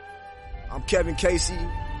I'm Kevin Casey.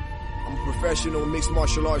 I'm a professional mixed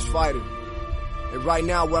martial arts fighter. And right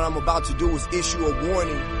now what I'm about to do is issue a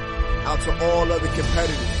warning out to all other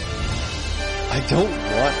competitors. I don't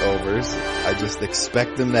want overs. I just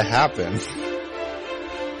expect them to happen.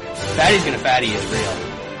 Fatty's gonna fatty is real.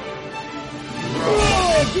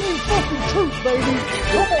 Oh, give me fucking truth, baby.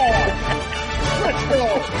 Come on. Let's go.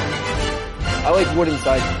 I like wooden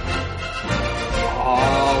sides.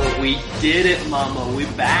 Oh, we did it, mama. We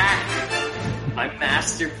back. My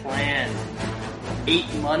master plan,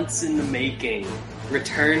 8 months in the making,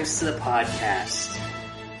 returns to the podcast,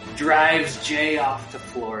 drives Jay off to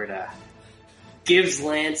Florida, gives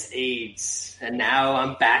Lance AIDS, and now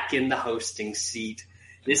I'm back in the hosting seat.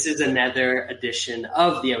 This is another edition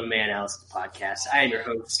of the MMA Analysis Podcast. I am your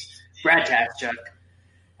host, Brad Taschuk,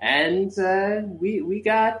 and we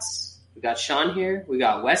got Sean here, we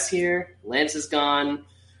got Wes here, Lance is gone.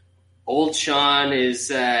 Old Sean is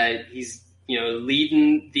he's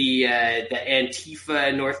leading the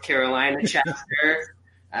Antifa North Carolina chapter,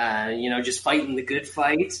 just fighting the good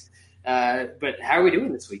fight. But how are we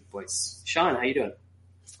doing this week, boys? Sean, how you doing?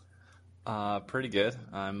 Pretty good.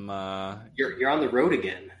 You're on the road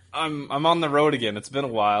again. I'm on the road again. It's been a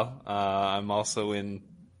while. I'm also in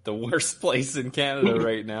the worst place in Canada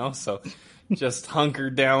right now, so just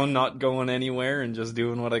hunkered down, not going anywhere, and just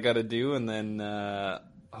doing what I got to do, and then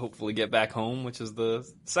hopefully get back home, which is the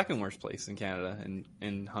second worst place in Canada,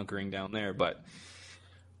 and hunkering down there. But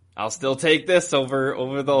I'll still take this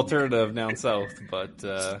over the alternative down south. But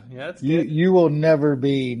it's good. You will never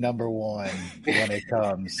be number one when it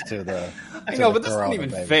comes to the. I know, but this isn't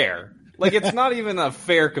even fair. Like, it's not even a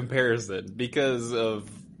fair comparison because of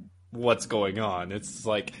what's going on. It's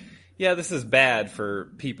like, yeah, this is bad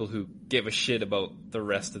for people who give a shit about the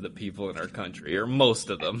rest of the people in our country, or most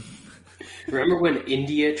of them. Remember when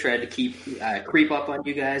India tried to creep up on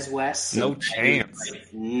you guys, Wes? No chance.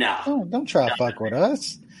 No. Oh, don't try to fuck with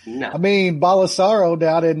us. No. I mean, Bolsonaro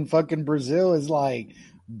down in fucking Brazil is like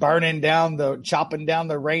chopping down the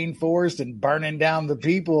rainforest and burning down the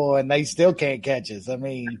people, and they still can't catch us. I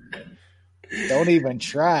mean, don't even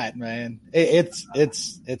try it, man.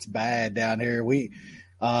 It's bad down here.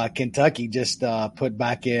 Kentucky just put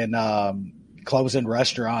back in closing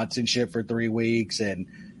restaurants and shit for 3 weeks, and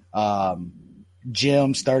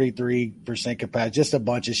gyms 33% capacity, just a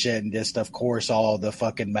bunch of shit, and just of course all the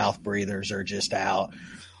fucking mouth breathers are just out.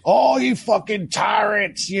 Oh, you fucking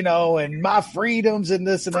tyrants, and my freedoms and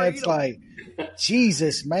this and that. It's like,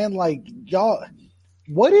 Jesus, man, like, y'all,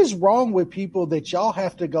 what is wrong with people that y'all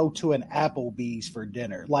have to go to an Applebee's for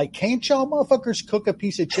dinner? Like, can't y'all motherfuckers cook a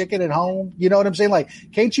piece of chicken at home? You know what I'm saying? Like,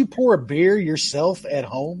 can't you pour a beer yourself at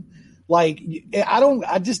home? Like,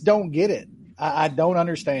 I just don't get it. I don't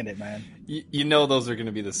understand it, man. Those are going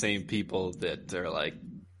to be the same people that are like,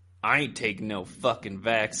 I ain't taking no fucking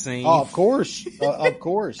vaccine. Oh, of course. Of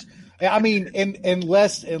course. I mean,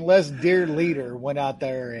 unless dear leader went out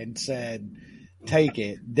there and said, take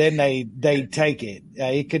it, then they take it.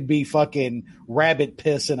 It could be fucking rabbit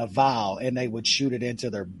piss in a vial, and they would shoot it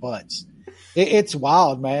into their butts. It's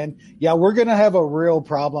wild, man. Yeah, we're going to have a real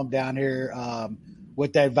problem down here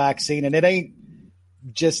with that vaccine, and it ain't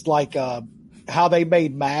just like how they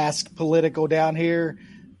made masks political down here.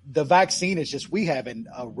 The vaccine is just, we having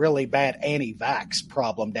a really bad anti-vax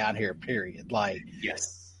problem down here, period. Like,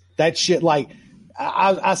 yes, that shit, like,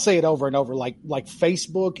 I say it over and over, like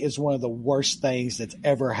Facebook is one of the worst things that's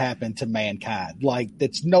ever happened to mankind. Like,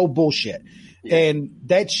 that's no bullshit. Yeah. And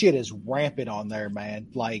that shit is rampant on there, man.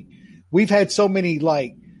 Like, we've had so many,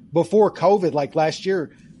 like, before COVID, like last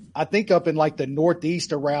year, I think up in like the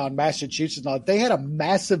Northeast around Massachusetts, they had a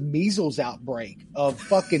massive measles outbreak of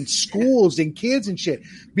fucking schools and kids and shit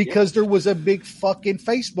because there was a big fucking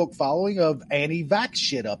Facebook following of anti-vax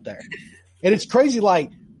shit up there. And it's crazy.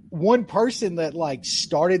 Like, one person that like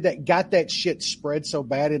started that, got that shit spread so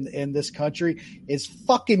bad in this country is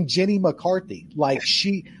fucking Jenny McCarthy. Like,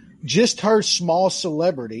 her small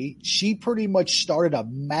celebrity, she pretty much started a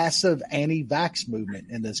massive anti-vax movement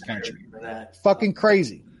in this country. Fucking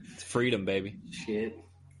crazy. Freedom, baby. Shit.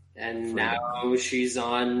 And now she's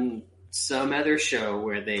on some other show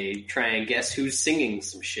where they try and guess who's singing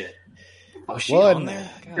some shit. Oh, she's on there?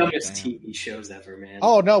 Dumbest TV shows ever, man.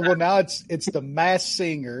 Oh, no. Well, now it's The Masked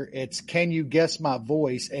Singer. It's Can You Guess My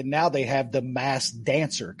Voice? And now they have The Masked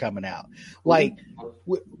Dancer coming out. Like,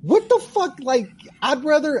 what the fuck? Like, I'd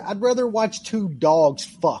rather watch two dogs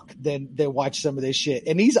fuck than watch some of this shit.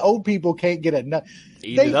 And these old people can't get enough.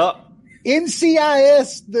 Eat it up.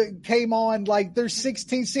 NCIS that came on, like there's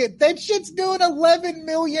 16 cents. That shit's doing 11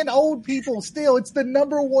 million old people still. It's the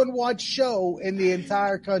number one watch show in the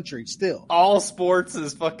entire country still. All sports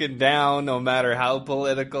is fucking down, no matter how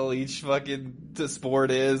political each fucking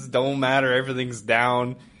sport is. Don't matter, everything's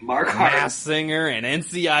down. Masked Singer and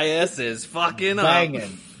NCIS is fucking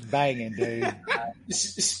banging, dude.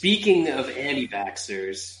 Speaking of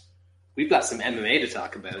anti-vaxxers, we've got some MMA to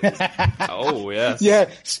talk about. Oh, yes. Yeah,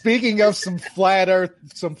 speaking of some flat earth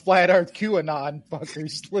QAnon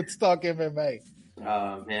fuckers, let's talk MMA.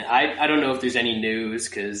 Man, I don't know if there's any news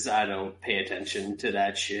because I don't pay attention to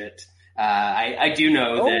that shit. I do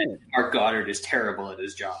know that Mark Goddard is terrible at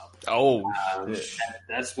his job.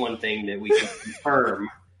 That's one thing that we can confirm.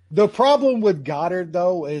 The problem with Goddard,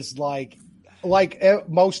 though, is like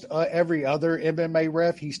most every other MMA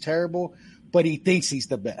ref, he's terrible. But he thinks he's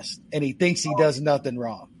the best, and he thinks he does nothing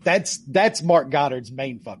wrong. That's Mark Goddard's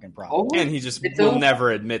main fucking problem. And he just will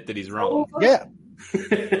never admit that he's wrong. Yeah.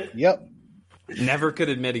 Yep. Never could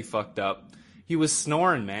admit he fucked up. He was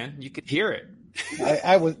snoring, man. You could hear it.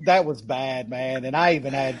 That was bad, man. And I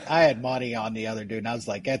had money on the other dude, and I was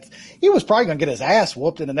like, he was probably gonna get his ass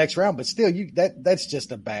whooped in the next round. But still, that's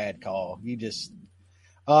just a bad call. You just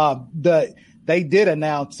they did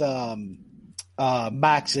announce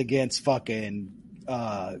Max against fucking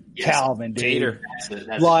Calvin, dude.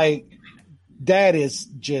 Like that is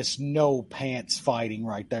just no pants fighting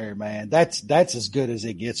right there, man. That's as good as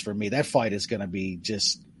it gets for me. That fight is going to be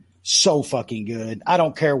just so fucking good. I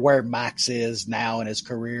don't care where Max is now in his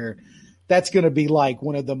career. That's going to be like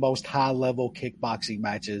one of the most high level kickboxing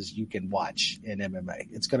matches you can watch in MMA.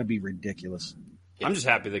 It's going to be ridiculous. I'm just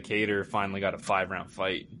happy that Kattar finally got a 5-round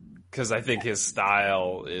fight. Because I think his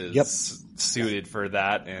style is suited for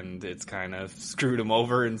that, and it's kind of screwed him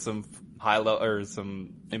over in some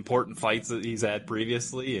some important fights that he's had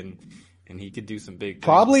previously, and he could do some big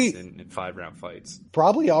things in 5-round fights.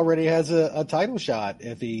 Probably already has a title shot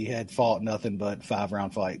if he had fought nothing but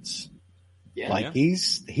 5-round fights. Yeah,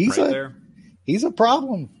 he's a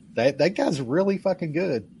problem. That guy's really fucking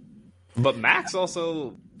good. But Max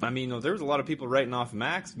also. I mean, there was a lot of people writing off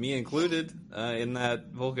Max, me included, in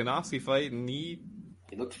that Volkanovski fight, and he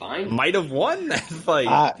looked fine. Might have won that fight.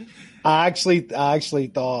 I actually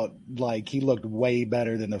thought like he looked way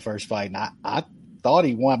better than the first fight, and I thought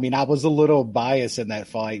he won. I mean, I was a little biased in that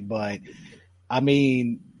fight, but I'm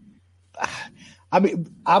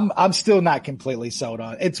still not completely sold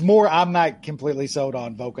on. It's more I'm not completely sold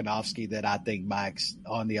on Volkanovski that I think Max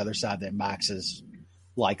on the other side that Max is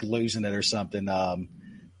like losing it or something.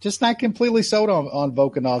 Just not completely sold on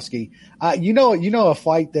Volkanovski. You know, a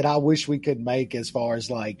fight that I wish we could make as far as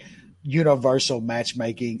like universal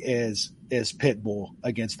matchmaking is Pitbull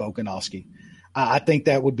against Volkanovski. I think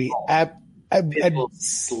that would be Pitbull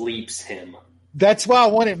sleeps him. That's why I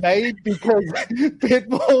want it made, because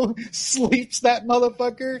Pitbull sleeps that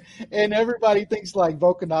motherfucker, and everybody thinks like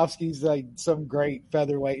Volkanovski's like some great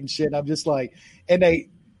featherweight and shit. I'm just like,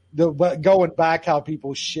 going back how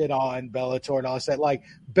people shit on Bellator and all that, like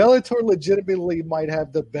Bellator legitimately might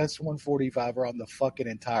have the best 145er on the fucking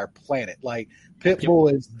entire planet. Like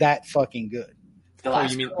Pitbull is that fucking good.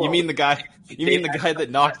 You mean the guy that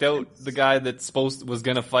knocked out the guy that was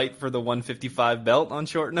going to fight for the 155 belt on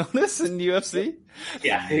short notice in UFC?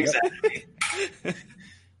 Yeah, exactly.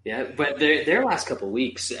 Yeah, but their last couple of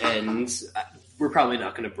weeks, and we're probably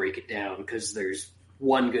not going to break it down because there's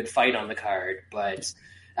one good fight on the card, but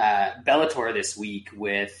Bellator this week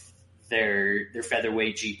with their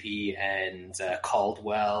featherweight GP and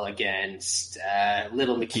Caldwell against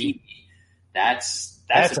Little McKee. That's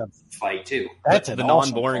a fight too. That's the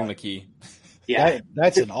non-boring McKee. Yeah,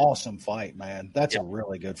 that's an awesome fight, man. That's a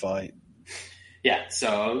really good fight. Yeah,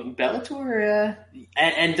 so Bellator,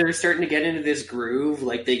 and they're starting to get into this groove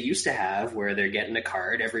like they used to have, where they're getting a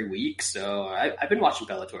card every week. So I've been watching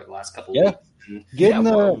Bellator the last couple of weeks.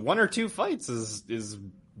 One or two fights is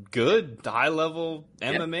good, high level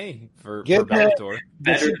MMA for Bellator.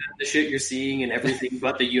 Better than the shit you're seeing in everything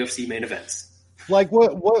but the UFC main events. Like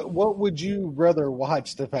what would you rather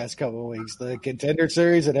watch the past couple of weeks? The Contender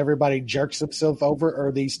Series that everybody jerks themselves over,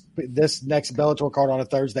 or this next Bellator card on a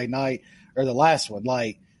Thursday night, or the last one?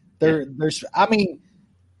 Like there's I mean,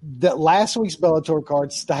 the last week's Bellator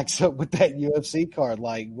card stacks up with that UFC card.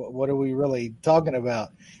 Like what are we really talking about?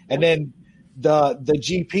 And then the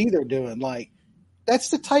GP they're doing, like that's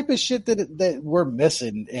the type of shit that we're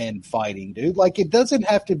missing in fighting, dude. Like it doesn't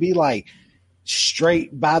have to be like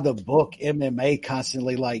straight by the book MMA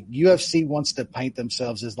constantly. Like UFC wants to paint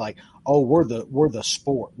themselves as like, oh, we're the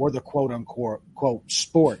sport. We're the quote unquote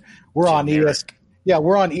sport. We're generic. On Yeah,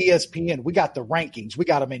 we're on ESPN. We got the rankings. We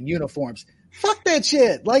got them in uniforms. Fuck that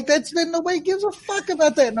shit. Like, nobody gives a fuck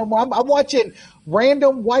about that no more. I'm watching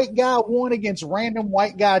random white guy 1 against random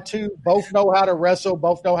white guy 2. Both know how to wrestle.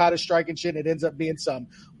 Both know how to strike and shit. It ends up being some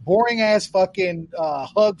boring ass fucking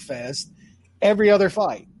hug fest every other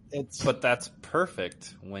fight. But that's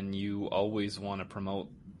perfect when you always want to promote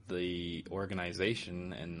the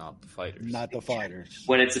organization and not the fighters. Not the fighters.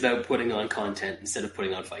 When it's about putting on content instead of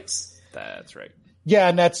putting on fights. That's right. Yeah,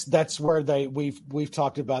 and that's where we've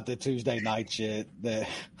talked about the Tuesday night shit.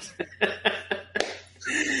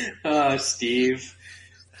 Oh, Steve,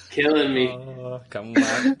 killing me. Coming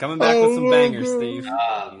back with some bangers, Steve.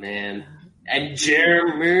 Oh man, and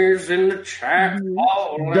Jeremy's in the chat.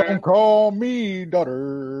 Don't call me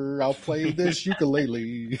daughter. I'll play this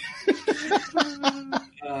ukulele.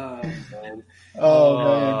 Oh man. Oh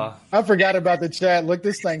man, I forgot about the chat. Look,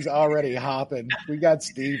 this thing's already hopping. We got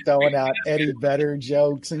Steve throwing out Eddie Vedder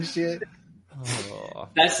jokes and shit.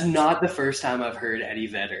 That's not the first time I've heard Eddie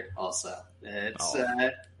Vedder. Also, it's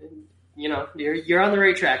you're on the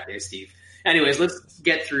right track there, Steve. Anyways, let's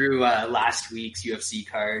get through last week's UFC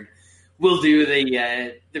card. We'll do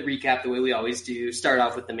the recap the way we always do. Start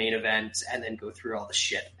off with the main event and then go through all the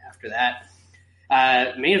shit after that.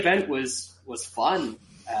 Main event was fun.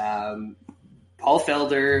 Paul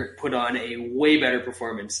Felder put on a way better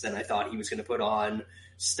performance than I thought he was going to put on.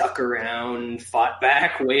 Stuck around, fought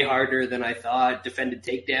back way harder than I thought, defended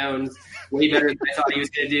takedowns way better than I thought he was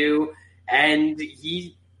going to do, and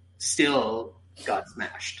he still got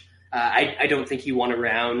smashed. I don't think he won a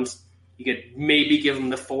round. You could maybe give him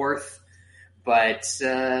the 4th, but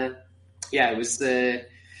it was a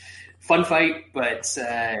fun fight,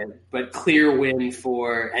 but clear win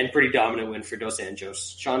and pretty dominant win for Dos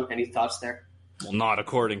Anjos. Sean, any thoughts there? Well, not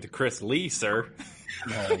according to Chris Lee, sir.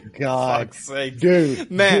 Oh, God. Fuck's sake.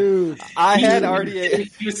 Dude. I had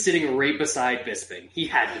RDA. He was sitting right beside Bisping. He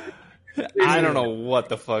had to be. I don't know what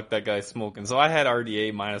the fuck that guy's smoking. So I had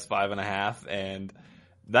RDA minus 5.5, and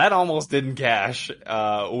that almost didn't cash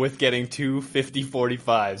with getting 2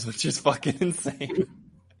 50-45s, which is fucking insane.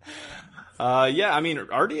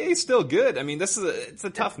 RDA is still good. I mean, it's a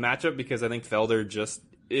tough matchup because I think Felder just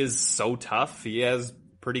is so tough. He has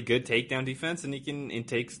pretty good takedown defense, and he can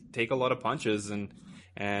take a lot of punches,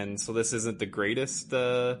 and so this isn't the greatest.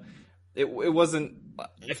 It wasn't.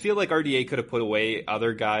 I feel like RDA could have put away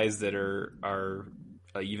other guys that are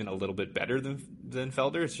even a little bit better than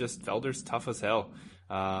Felder. It's just Felder's tough as hell.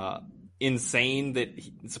 Insane that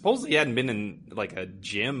supposedly he hadn't been in like a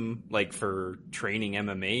gym like for training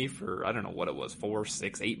MMA for I don't know what it was 4,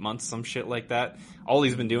 6, 8 months, some shit like that. All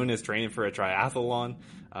he's been doing is training for a triathlon.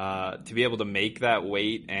 To be able to make that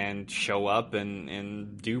weight and show up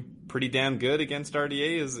and do pretty damn good against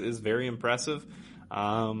RDA is very impressive.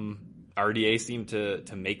 RDA seemed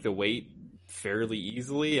to make the weight fairly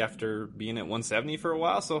easily after being at 170 for a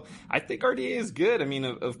while. So I think RDA is good. I mean,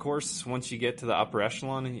 of course, once you get to the upper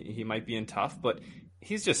echelon, he might be in tough, but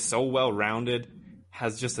he's just so well-rounded,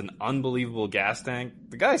 has just an unbelievable gas tank.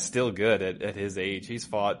 The guy's still good at his age. He's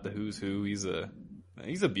fought the who's who. He's a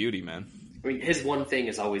beauty, man. I mean, his one thing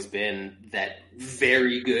has always been that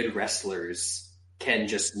very good wrestlers can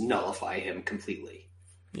just nullify him completely.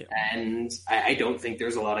 Yeah. And I don't think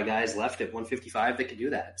there's a lot of guys left at 155 that can do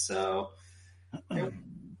that. So,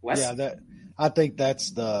 Wes? Yeah, I think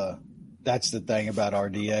that's the thing about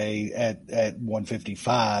RDA at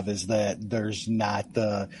 155 is that there's not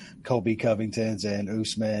the Colby Covingtons and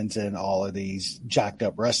Usmans and all of these jacked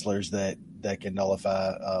up wrestlers that can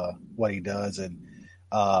nullify what he does. And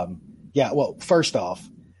well, first off,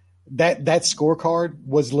 that scorecard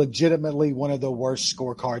was legitimately one of the worst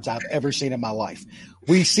scorecards I've ever seen in my life.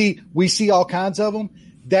 We see all kinds of them.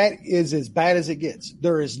 That is as bad as it gets.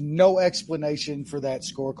 There is no explanation for that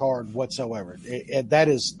scorecard whatsoever.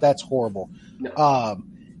 That's horrible. No.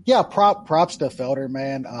 Props to Felder,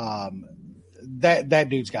 man. That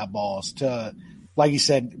dude's got balls to, like you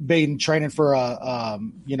said, been training for a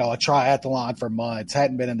triathlon for months,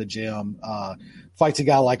 hadn't been in the gym, fights a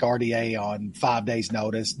guy like RDA on 5 days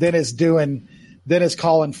notice, then is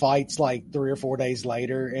calling fights like 3 or 4 days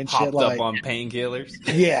later and hopped shit like up on painkillers.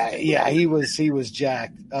 Yeah, he was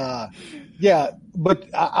jacked. But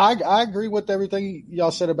I agree with everything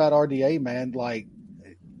y'all said about RDA, man. Like,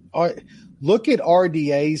 look at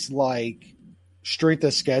RDA's like strength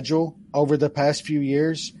of schedule over the past few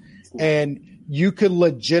years, and you could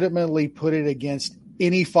legitimately put it against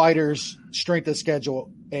any fighter's strength of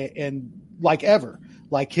schedule and like ever.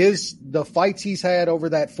 Like the fights he's had over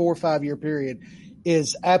that 4 or 5 year period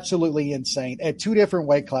is absolutely insane at 2 different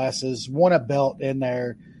weight classes, won a belt in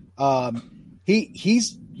there.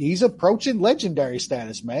 He's he's approaching legendary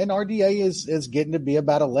status, man. RDA is getting to be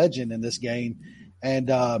about a legend in this game, and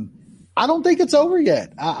I don't think it's over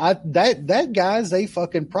yet. That guy's a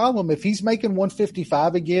fucking problem. If he's making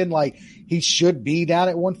 155 again, like he should be down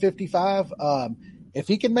at 155. If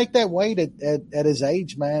he can make that weight at his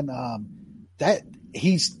age, man, that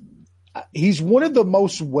he's one of the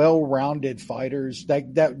most well-rounded fighters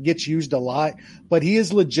that gets used a lot, but he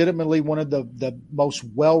is legitimately one of the most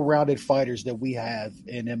well-rounded fighters that we have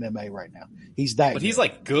in MMA right now. He's that, but he's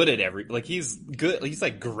like good at he's good. He's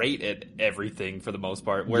like great at everything for the most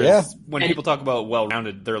part. Whereas when people talk about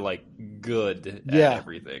well-rounded, they're like good at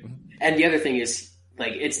everything. And the other thing is,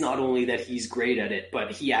 like, it's not only that he's great at it,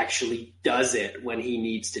 but he actually does it when he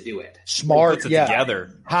needs to do it. Smart, puts it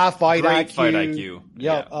together. High fight great IQ. Fight IQ.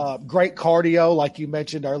 Yeah. Great cardio, like you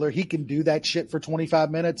mentioned earlier. He can do that shit for 25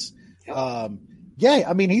 minutes. Yep. I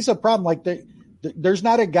mean, he's a problem. Like, there's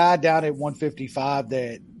not a guy down at 155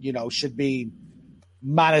 that, should be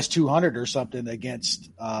minus 200 or something against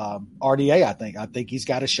RDA, I think he's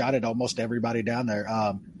got a shot at almost everybody down there.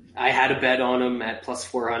 I had a bet on him at plus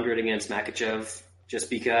 400 against Makhachev. Just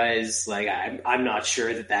because, like, I'm not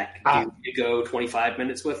sure that could go 25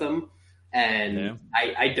 minutes with him. And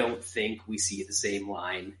I don't think we see the same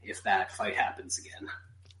line if that fight happens again.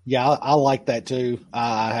 Yeah, I like that too.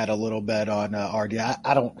 I had a little bet on RD.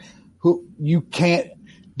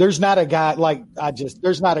 There's not a guy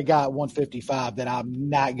there's not a guy at 155 that I'm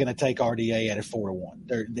not going to take RDA at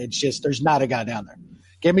 4-1. There's not a guy down there.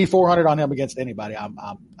 Give me 400 on him against anybody. I'm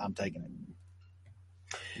taking it.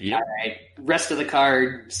 Yep. All right. Rest of the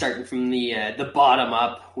card, starting from the bottom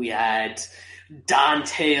up, we had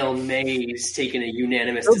Don'Tale Mayes taking a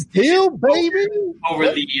unanimous decision over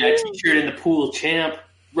the T-shirt and the pool champ,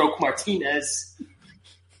 Roque Martinez.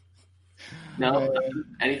 No,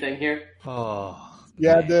 anything here? Oh,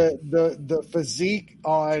 yeah. The physique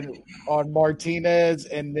on Martinez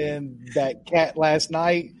and then that cat last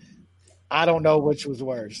night. I don't know which was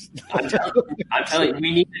worse. I'm telling you,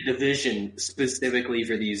 we need a division specifically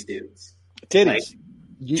for these dudes. Titties. Like,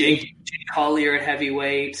 Jake Collier at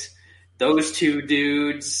heavyweight, those two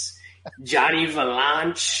dudes, Johnny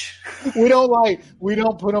Valanche. We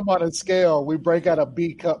don't put them on a scale. We break out a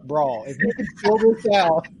B cup brawl. If you can fill this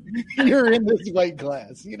out, you're in this weight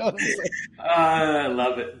class. You know what I'm saying? I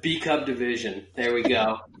love it. B cup division. There we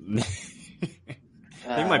go.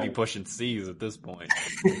 They might be pushing C's at this point.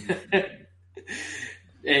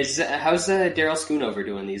 How's Daryl Schoonover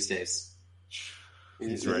doing these days?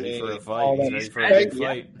 He's ready for a fight. He's ready for a big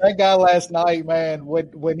fight. That guy last night, man,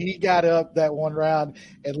 when he got up that one round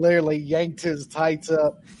and literally yanked his tights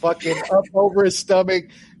up, fucking up over his stomach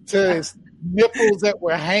to his nipples that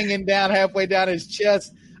were hanging down halfway down his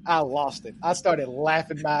chest, I lost it. I started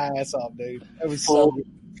laughing my ass off, dude. It was full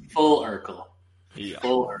Urkel. Yeah.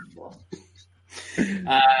 Full Urkel.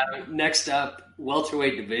 Next up,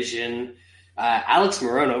 welterweight division. Alex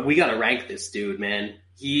Morono, we got to rank this dude, man.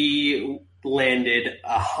 He landed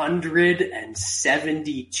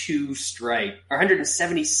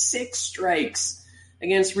 176 strikes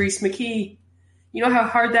against Reese McKee. You know how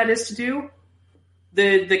hard that is to do?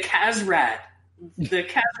 The Kazrat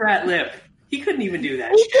lip. He couldn't even do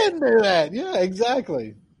that. He couldn't do that. Yeah,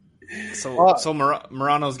 exactly. So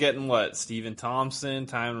Morano's getting what? Stephen Thompson,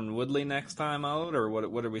 Tyron Woodley next time out, or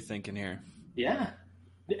what are we thinking here? Yeah,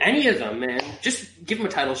 any of them, man. Just give him a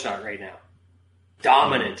title shot right now.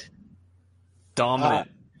 Dominant.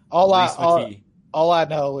 All I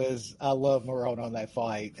know is I love Morano on that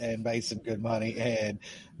fight and made some good money. And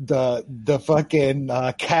the fucking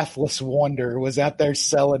Calfless Wonder was out there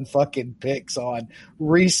selling fucking picks on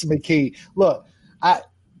Reese McKee. Look,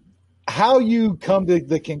 how you come to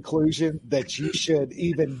the conclusion that you should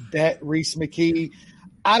even bet Reese McKee,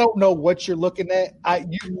 I don't know what you're looking at.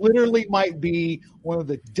 You literally might be one of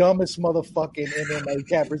the dumbest motherfucking MMA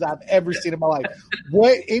cappers I've ever seen in my life.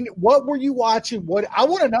 What were you watching? What I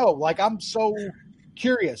want to know. Like, I'm so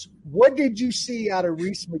curious. What did you see out of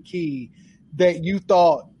Reese McKee that you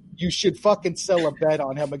thought you should fucking sell a bet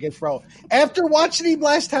on him against Bro? After watching him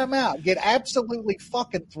last time out, get absolutely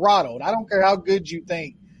fucking throttled. I don't care how good you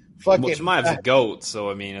think. Fucking, well, Chimaev's a GOAT,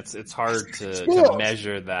 so I mean it's hard to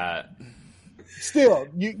measure that. Still,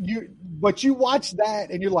 but you watch that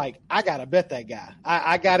and you're like, I gotta bet that guy.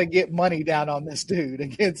 I gotta get money down on this dude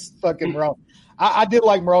against fucking Morano. I did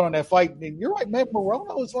like Morano in that fight, and you're right, man.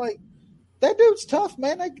 Morano was like, that dude's tough,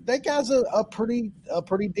 man. That guy's a pretty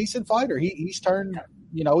decent fighter. He's turned,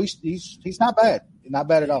 he's not bad, not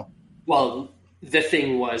bad at all. Well, the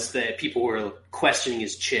thing was that people were questioning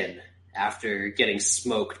his chin after getting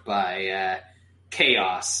smoked by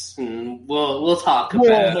chaos. And we'll talk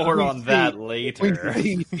about more on that later.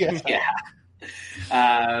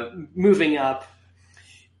 Moving up,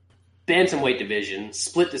 bantamweight division,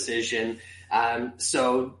 split decision.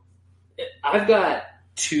 So I've got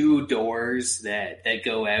 2 doors that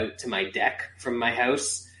go out to my deck from my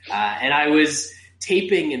house. And I was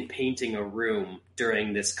taping and painting a room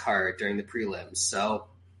during this card, during the prelims. So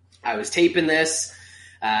I was taping this,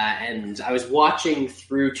 and I was watching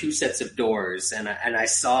through 2 sets of doors, and I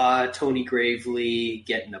saw Tony Gravely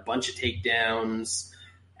getting a bunch of takedowns,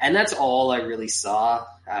 and that's all I really saw.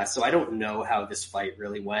 So I don't know how this fight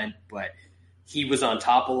really went, but he was on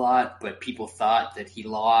top a lot, but people thought that he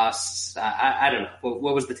lost. I don't know.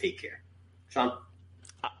 What was the take here? Sean?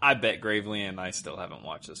 I bet Gravely, and I still haven't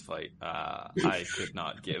watched this fight. I could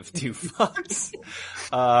not give 2 fucks.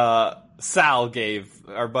 Our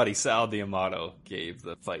buddy Sal D'Amato gave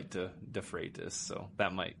the fight to De Freitas, so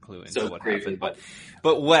that might clue into what happened.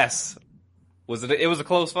 But Wes, it was a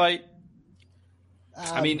close fight?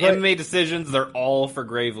 I mean, MMA decisions, they're all for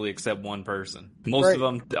Gravely except one person. Most of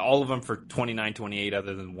them, all of them for 29-28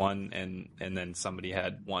 other than one, and then somebody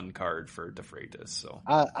had one card for De Freitas. So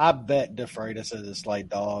I bet De Freitas is a slight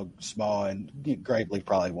dog, small, and Gravely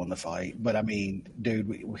probably won the fight. But, I mean, dude,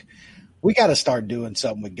 we got to start doing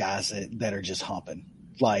something with guys that are just humping.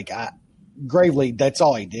 Like, Gravely, that's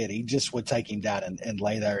all he did. He just would take him down and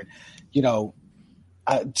lay there. You know,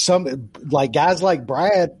 guys like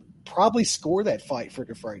Brad probably score that fight for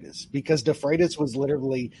De Freitas because De Freitas was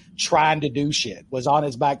literally trying to do shit, was on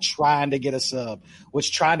his back trying to get a sub, was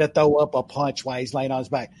trying to throw up a punch while he's laying on his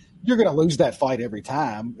back. You're going to lose that fight every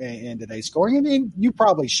time in today's scoring, and you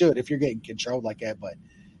probably should if you're getting controlled like that. But,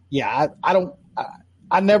 yeah,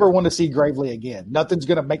 I never want to see Gravely again. Nothing's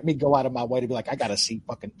going to make me go out of my way to be like, I got to see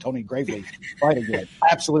fucking Tony Gravely fight again.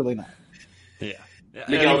 Absolutely not. Yeah.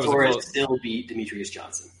 Miguel Torres still beat Demetrius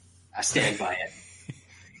Johnson. I stand by it.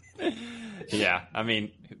 Yeah, I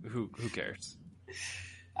mean, who cares?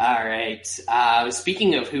 All right.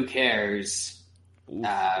 Speaking of who cares,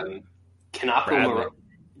 Kanako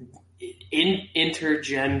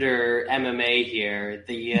intergender MMA here.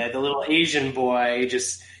 The little Asian boy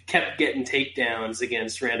just kept getting takedowns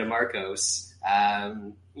against Randa Marcos.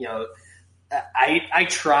 You know, I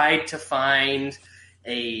tried to find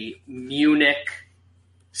a Munich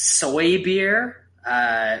soy beer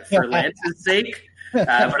for Lance's sake. But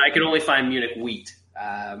I could only find Munich wheat.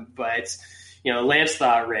 But, you know, Lance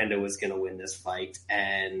thought Randa was going to win this fight.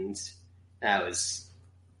 And that was,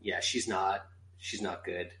 she's not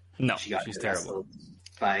good. No, she's terrible.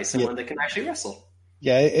 By someone that can actually wrestle.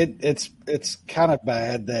 Yeah, it's kind of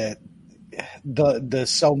bad that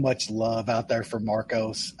there's so much love out there for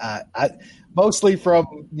Marcos. I mostly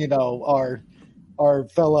from, you know, our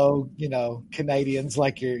fellow, you know, Canadians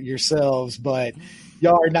like yourselves, but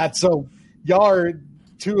y'all are not so. Y'all are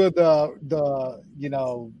 2 of the you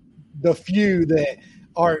know, the few that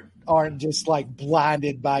aren't just like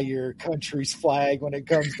blinded by your country's flag when it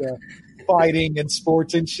comes to fighting and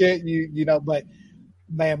sports and shit. You know, but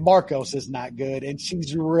man, Marcos is not good, and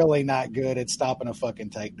she's really not good at stopping a fucking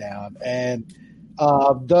takedown. And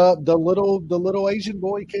the little Asian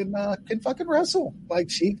boy can fucking wrestle. Like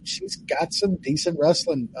she's got some decent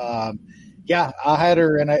wrestling. Yeah, I had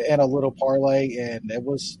her in a little parlay, and it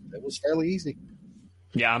was fairly easy.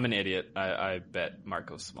 Yeah, I'm an idiot. I bet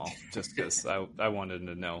Marcos small just because I wanted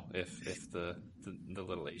to know if the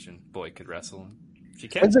little Asian boy could wrestle. She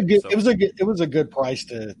can. It was a good price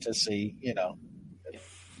to see. You know.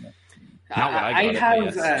 I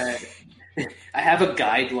have a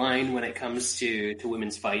guideline when it comes to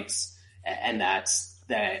women's fights, and that's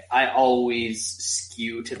that I always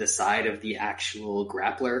skew to the side of the actual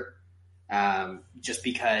grappler. Just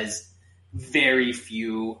because very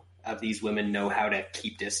few of these women know how to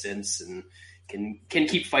keep distance and can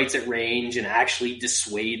keep fights at range and actually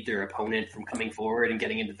dissuade their opponent from coming forward and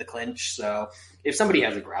getting into the clinch. So if somebody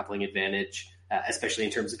has a grappling advantage, especially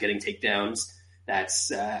in terms of getting takedowns, that's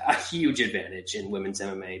a huge advantage in women's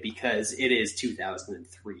MMA because it is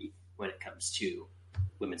 2003 when it comes to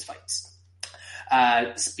women's fights.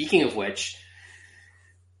 Speaking of which,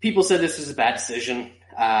 people said this was a bad decision.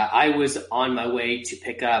 I was on my way to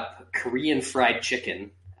pick up Korean fried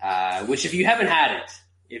chicken, which if you haven't had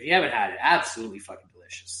it, absolutely fucking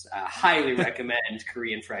delicious. Highly recommend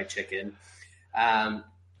Korean fried chicken. I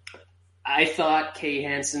thought Kay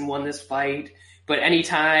Hansen won this fight, but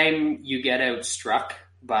anytime you get outstruck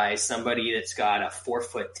by somebody that's got a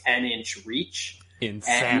 4'10" reach,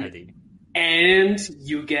 insanity. And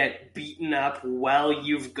you get beaten up while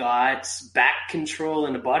you've got back control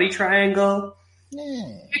in a body triangle,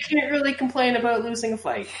 You can't really complain about losing a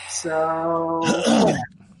fight. So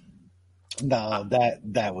no,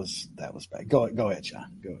 that was bad. Go ahead, Sean.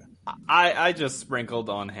 Go ahead. I just sprinkled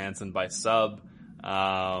on Hansen by sub.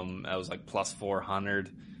 I was like plus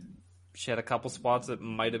 400. She had a couple spots that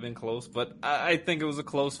might have been close, but I think it was a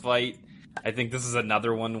close fight. I think this is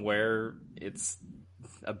another one where it's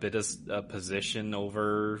a bit of a position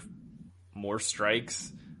over more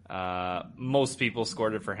strikes. Most people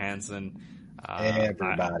scored it for Hansen.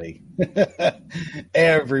 Everybody.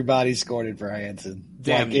 Everybody scored it for Hansen.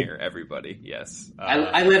 Damn near everybody, yes.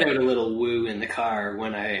 I let out a little woo in the car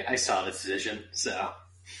when I saw the decision, so.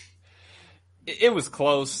 It was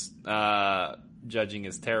close. Judging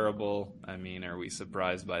is terrible. I mean, are we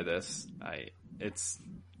surprised by this?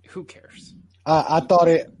 Who cares? I thought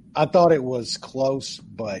it was close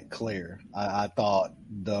but clear. I thought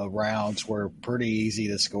the rounds were pretty easy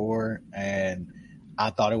to score, and I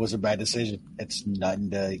thought it was a bad decision. It's nothing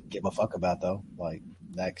to give a fuck about, though. Like,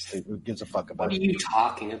 next, who gives a fuck about it? What are you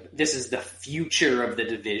talking about? This is the future of the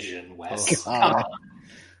division, Wes. Oh,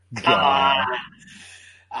 Come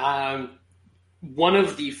on. One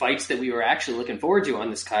of the fights that we were actually looking forward to on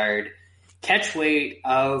this card, catch weight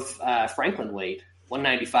of Franklin weight,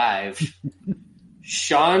 195.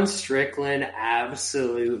 Sean Strickland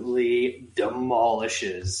absolutely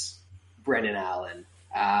demolishes Brendan Allen.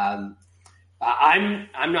 I'm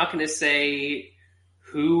not going to say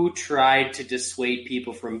who tried to dissuade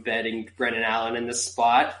people from betting Brendan Allen in this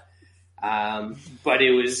spot, but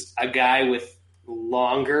it was a guy with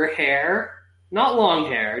longer hair, not long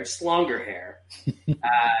hair, just longer hair,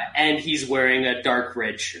 and he's wearing a dark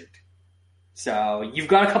red shirt. So you've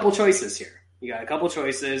got a couple choices here. You got a couple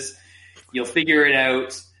choices. You'll figure it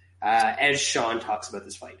out as Sean talks about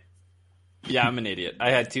this fight. Yeah, I'm an idiot.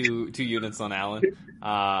 I had two units on Allen.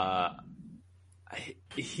 I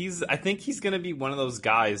think he's going to be one of those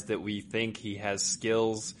guys that we think he has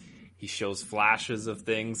skills. He shows flashes of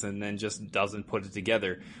things and then just doesn't put it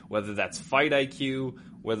together. Whether that's fight IQ,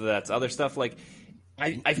 whether that's other stuff. Like,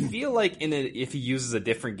 I feel like if he uses a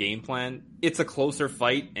different game plan, it's a closer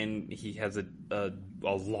fight and he has a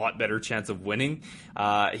lot better chance of winning.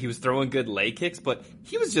 He was throwing good leg kicks, but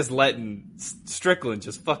he was just letting Strickland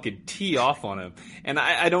just fucking tee off on him. And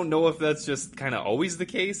I don't know if that's just kind of always the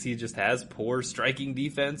case. He just has poor striking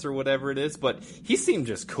defense or whatever it is, but he seemed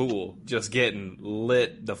just cool, just getting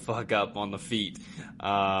lit the fuck up on the feet.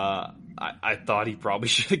 I thought he probably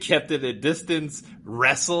should have kept it at distance,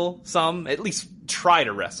 wrestle some, at least try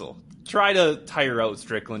to wrestle. Try to tire out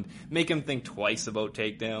Strickland, make him think twice about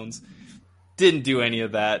takedowns. Didn't do any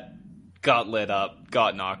of that. Got lit up,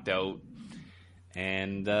 got knocked out,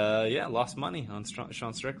 and lost money on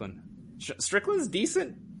Sean Strickland. Strickland's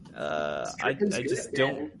decent. I just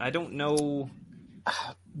don't. I don't know.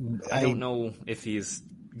 I don't know if he's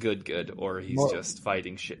good or he's just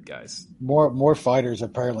fighting shit guys. More fighters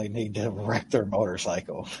apparently need to wreck their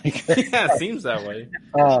motorcycle. Yeah, it seems that way.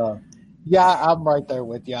 Yeah, I'm right there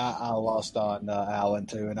with you. I lost on Allen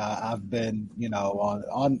too, and I've been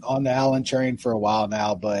on the Allen train for a while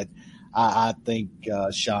now, but I think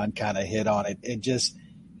Sean kind of hit on it.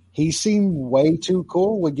 He seemed way too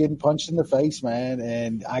cool with getting punched in the face, man,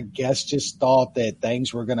 and I guess just thought that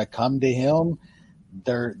things were going to come to him.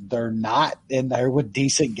 They're not, and they're with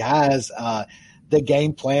decent guys. The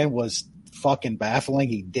game plan was fucking baffling.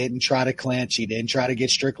 He didn't try to clinch. He didn't try to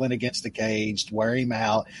get Strickland against the cage, wear him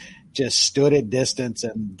out. Just stood at distance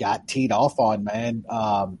and got teed off on, man.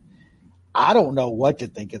 I don't know what to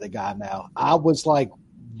think of the guy now. I was like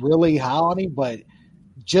really high on him, but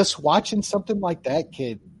just watching something like that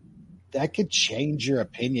could change your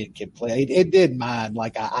opinion completely. It did mine.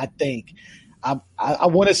 Like I think I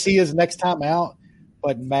want to see his next time out,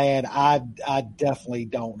 but man, I definitely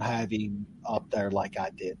don't have him up there like I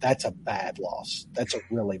did. That's a bad loss. That's a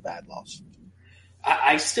really bad loss.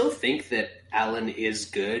 I still think that Allen is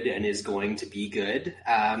good and is going to be good.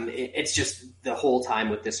 It's just the whole time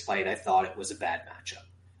with this fight, I thought it was a bad matchup.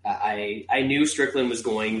 I knew Strickland was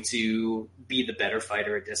going to be the better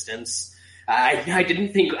fighter at distance. I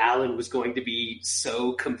didn't think Allen was going to be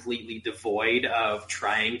so completely devoid of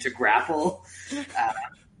trying to grapple.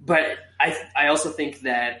 But I also think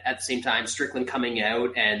that at the same time, Strickland coming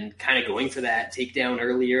out and kind of going for that takedown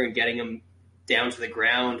earlier and getting him down to the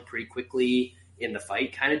ground pretty quickly in the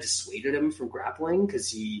fight kind of dissuaded him from grappling because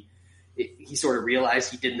he sort of realized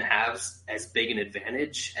he didn't have as big an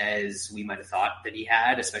advantage as we might have thought that he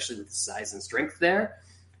had, especially with the size and strength there.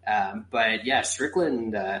 But yeah,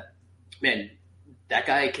 Strickland, man, that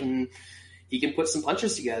guy can put some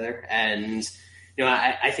punches together. And,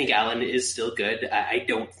 I think Allen is still good. I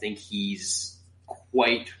don't think he's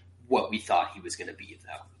quite what we thought he was going to be,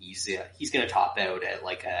 though. He's going to top out at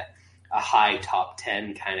like a high top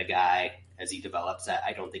 10 kind of guy as he develops.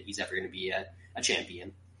 I don't think he's ever going to be a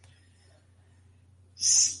champion.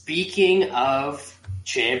 Speaking of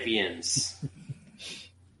champions,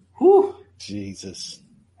 whew. Jesus.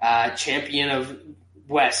 Champion of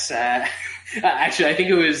West. Actually, I think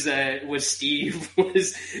it was Steve.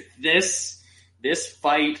 Was this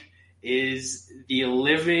fight is the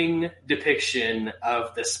living depiction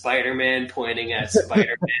of the Spider-Man pointing at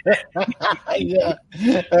Spider-Man. Yeah,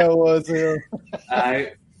 that was him.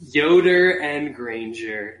 Yoder and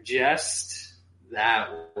Granger. That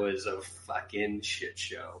was a fucking shit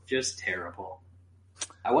show. Just terrible.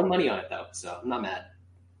 I won money on it, though, so I'm not mad.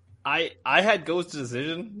 I had Ghost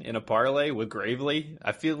decision in a parlay with Gravely.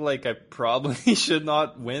 I feel like I probably should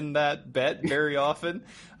not win that bet very often.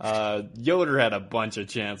 Yoder had a bunch of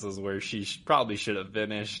chances where she probably should have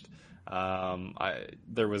finished.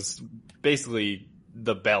 There was basically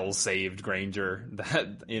the bell saved Granger.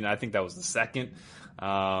 I think that was the second.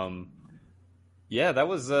 That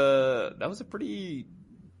was a pretty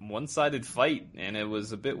one-sided fight, and it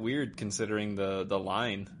was a bit weird considering the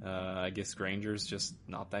line. I guess Granger's just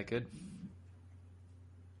not that good.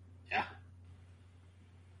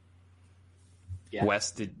 Yeah. Wes,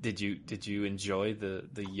 did you enjoy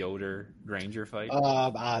the Yoder Granger fight?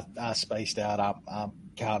 I spaced out. I'm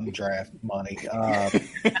counting draft money.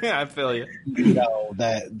 I feel you.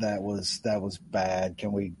 That was bad.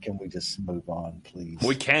 Can we just move on, please?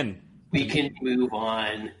 We can move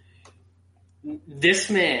on. This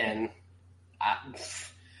man,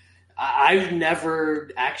 I've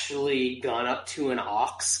never actually gone up to an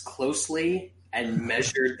ox closely and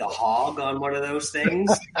measured the hog on one of those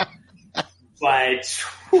things, but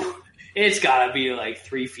it's got to be like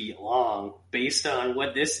 3 feet long based on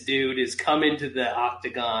what this dude has come into the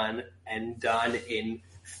octagon and done in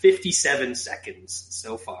 57 seconds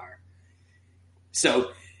so far.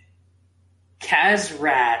 So, Kaz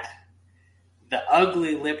Rat, the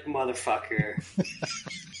ugly-lipped motherfucker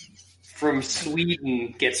from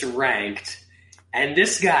Sweden, gets ranked, and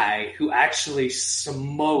this guy who actually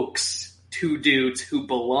smokes 2 dudes who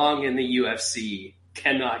belong in the UFC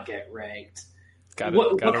cannot get ranked.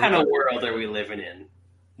 What kind of world are we living in?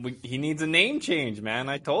 He needs a name change, man.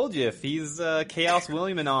 I told you, if he's Chaos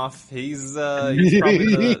Williaminoff, he's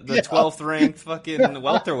probably the 12th ranked fucking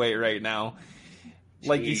welterweight right now.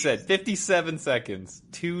 Like you said, 57 seconds,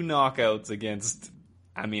 2 knockouts against,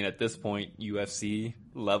 at this point, UFC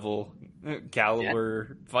level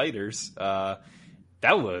caliber fighters. That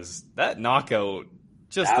knockout,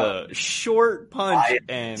 just a short punch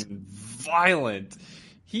and violent.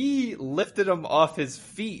 He lifted him off his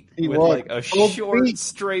feet with like a short,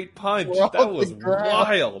 straight punch. That was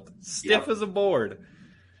wild. Stiff as a board.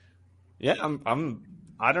 Yeah,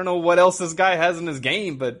 I don't know what else this guy has in his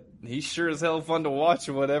game, but he's sure as hell fun to watch.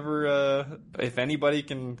 Whatever, if anybody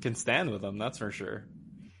can stand with him, that's for sure.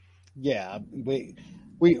 Yeah, we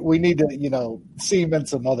need to see him in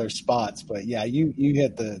some other spots, but yeah, you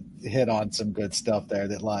hit on some good stuff there.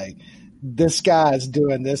 That like this guy's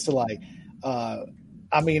doing this to like, Al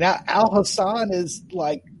Hassan is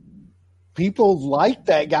like, people like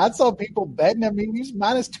that guy. I saw people betting. He's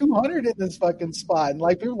minus 200 in this fucking spot, and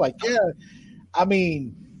like people are like,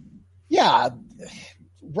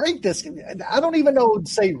 rank this. I don't even know what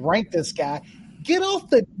to say. Rank this guy. Get off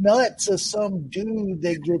the nuts of some dude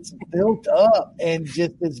that gets built up and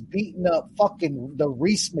just is beating up fucking the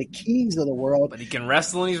Reese McKees of the world. But he can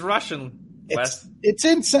wrestle and he's Russian. It's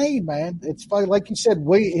insane, man. It's funny, like you said.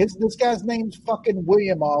 This guy's name's fucking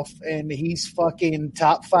Williamoff, and he's fucking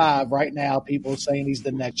top 5 right now. People are saying he's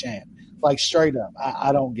the next champ. Like straight up,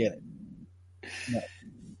 I don't get it. No.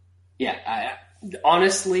 Yeah,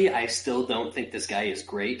 honestly, I still don't think this guy is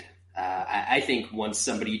great. I think once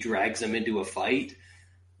somebody drags him into a fight,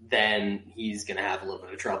 then he's going to have a little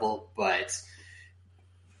bit of trouble. But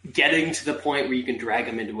getting to the point where you can drag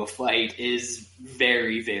him into a fight is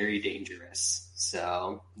very, very dangerous.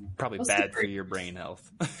 So probably bad for your brain health.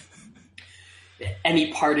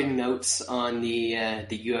 Any parting notes on the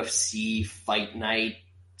UFC Fight Night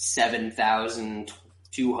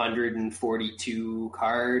 7,242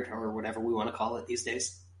 card, or whatever we want to call it these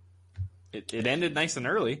days? It ended nice and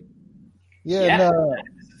early. Yeah, that's a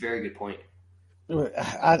very good point.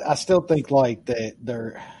 I still think like that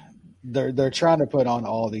they're trying to put on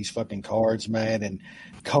all these fucking cards, man, and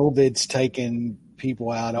COVID's taking people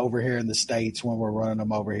out over here in the States when we're running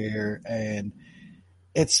them over here, and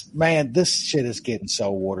this shit is getting so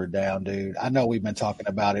watered down, dude. I know we've been talking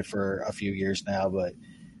about it for a few years now, but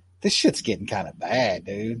this shit's getting kind of bad,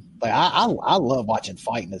 dude. Like I love watching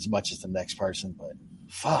fighting as much as the next person, but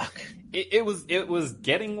fuck. It was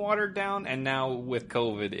getting watered down, and now with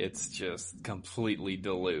COVID, it's just completely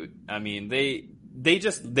dilute. I mean, they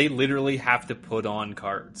literally have to put on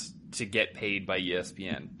cards to get paid by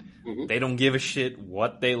ESPN. Mm-hmm. They don't give a shit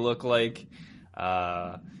what they look like.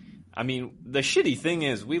 I mean, the shitty thing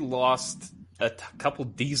is we lost a couple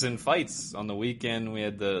decent fights on the weekend. We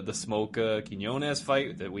had the Smoka Quinones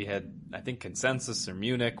fight that we had, I think, Consensus or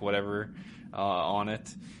Munich, whatever, on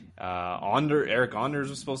it. Eric Anders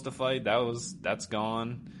was supposed to fight. That's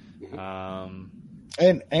gone.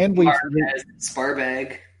 And we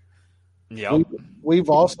Sparbag. Yeah, we've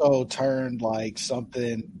also turned like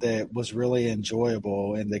something that was really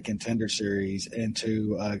enjoyable in the Contender Series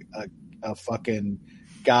into a fucking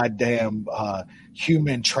goddamn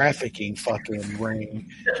human trafficking fucking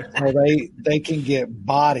ring. So they can get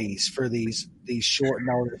bodies for these short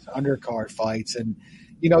notice undercard fights. And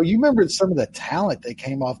you know, you remember some of the talent that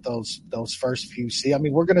came off those first few. I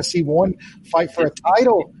mean, we're going to see one fight for a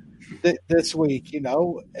title this week, you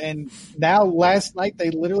know, and now last night they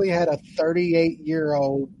literally had a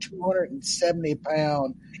 38-year-old,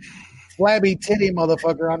 270-pound, flabby titty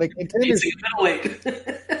motherfucker on the Contenders.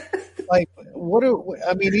 Like,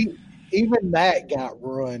 even that got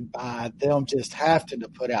ruined by them just having to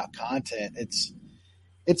put out content.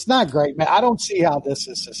 It's not great, man. I don't see how this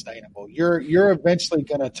is sustainable. You're eventually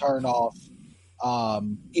going to turn off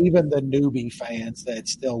even the newbie fans that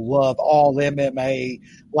still love all MMA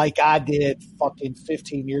like I did fucking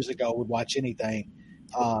 15 years ago would watch anything.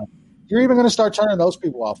 You're even going to start turning those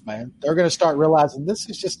people off, man. They're going to start realizing this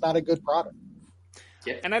is just not a good product.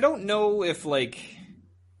 Yeah. And I don't know if like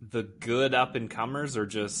the good up-and-comers are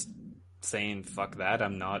just saying, fuck that,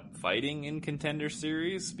 I'm not fighting in Contender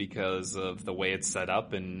Series because of the way it's set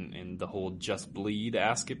up and the whole just bleed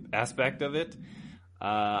aspect of it.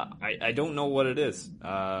 I don't know what it is.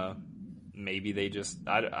 Maybe they just,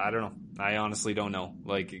 I don't know. I honestly don't know.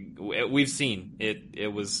 Like, we've seen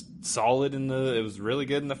it was solid it was really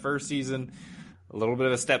good in the first season, a little bit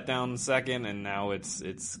of a step down in the second, and now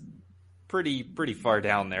it's pretty far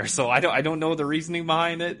down there. So I don't know the reasoning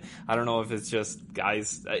behind it. I don't know if it's just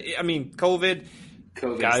guys. I mean, COVID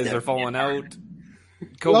guys are falling out.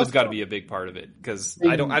 COVID's got to be a big part of it because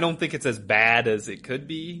I don't think it's as bad as it could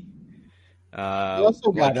be. You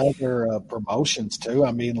also got other promotions too.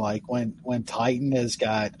 I mean, like when Titan has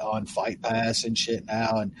got on Fight Pass and shit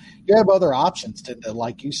now, and you have other options to,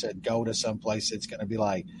 like you said, go to some place that's going to be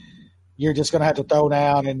like, you're just going to have to throw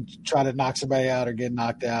down and try to knock somebody out or get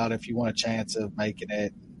knocked out if you want a chance of making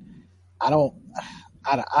it. I don't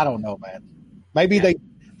know, man. Maybe they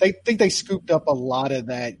think they scooped up a lot of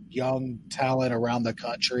that young talent around the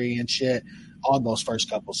country and shit on those first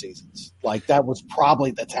couple seasons. Like that was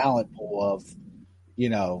probably the talent pool of, you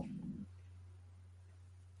know.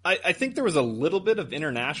 I think there was a little bit of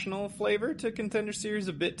international flavor to Contender Series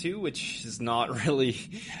a bit too, which is not really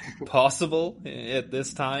possible at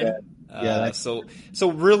this time. Yeah. So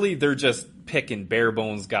really they're just picking bare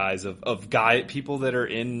bones guys of people that are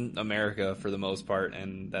in America for the most part,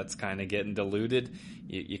 and that's kind of getting diluted.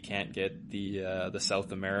 You can't get the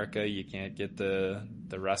South America, you can't get the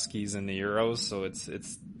Ruskies and the Euros, so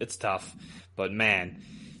it's tough. But man,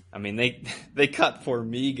 I mean they cut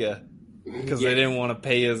Formiga because they didn't want to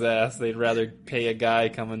pay his ass. They'd rather pay a guy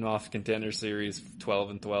coming off Contender Series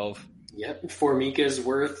 12-12. Yep, Formiga's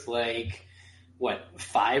worth like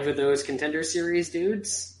 5 of those Contender Series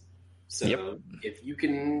dudes. So if you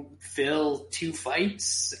can fill 2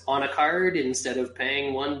 fights on a card instead of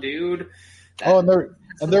paying one dude, and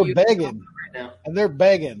they're begging. Now. And they're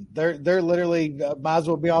begging. They're literally might as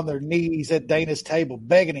well be on their knees at Dana's table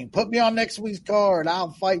begging him, put me on next week's card.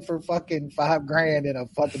 I'll fight for fucking $5,000 in a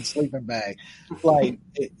fucking sleeping bag. Like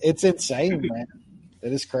it's insane, man.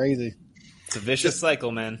 It is crazy. It's a vicious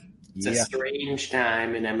cycle, man. It's a strange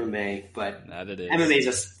time in MMA, but MMA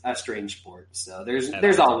is a strange sport. So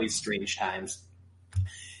there's always strange times.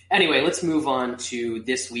 Anyway, let's move on to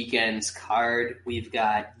this weekend's card. We've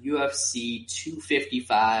got UFC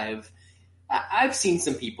 255. I've seen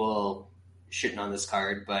some people shitting on this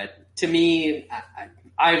card, but to me,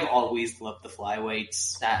 I've always loved the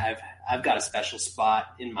flyweights. I've got a special spot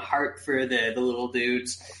in my heart for the little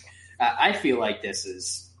dudes. I feel like this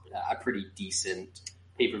is a pretty decent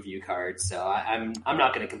pay-per-view card, so I'm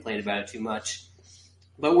not going to complain about it too much.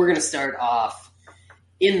 But we're going to start off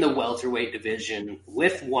in the welterweight division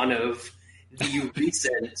with one of the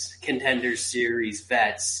recent Contender Series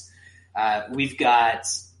vets. We've got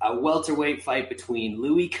a welterweight fight between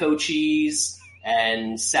Louis Cochise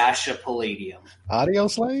and Sasha Palladium. Audio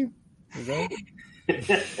slave?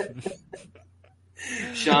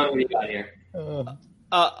 Sean, what do you got here?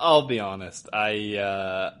 I'll be honest.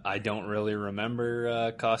 I don't really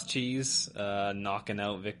remember Kostcheese knocking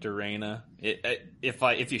out Victor Reina.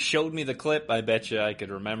 If you showed me the clip, I bet you I could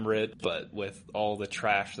remember it. But with all the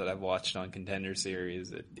trash that I've watched on Contender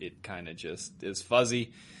Series, it kind of just is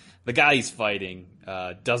fuzzy. The guy he's fighting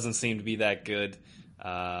doesn't seem to be that good.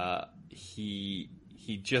 He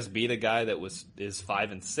just beat a guy that is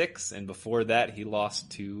 5-6, and before that he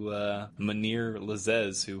lost to Munir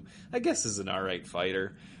Lazez, who I guess is an alright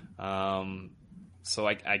fighter. So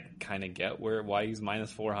I kind of get why he's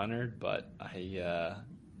minus 400, but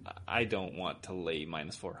I don't want to lay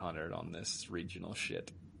minus 400 on this regional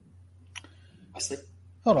shit.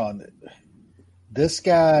 Hold on. This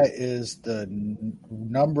guy is the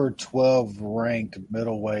number 12 ranked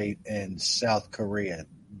middleweight in South Korea.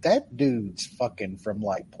 That dude's fucking from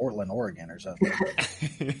like Portland, Oregon or something.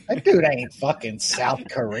 That dude ain't fucking South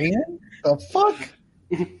Korean. The fuck?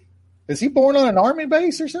 Is he born on an army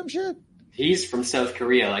base or some shit? He's from South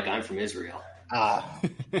Korea like I'm from Israel.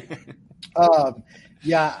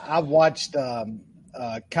 Yeah, I watched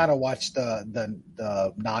watched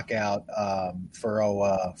the knockout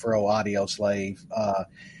for Audio Slave.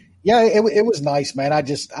 Yeah, it was nice, man. I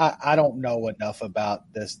don't know enough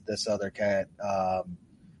about this other cat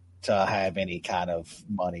to have any kind of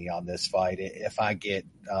money on this fight. If I get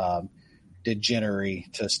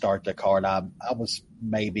Degenery to start the card, I was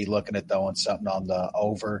maybe looking at throwing something on the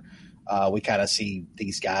over. We kind of see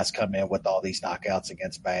these guys come in with all these knockouts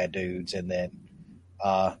against bad dudes, and then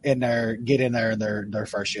get in there in their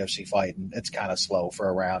first UFC fight, and it's kind of slow for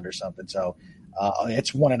a round or something. So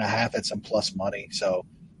it's 1.5. It's some plus money. So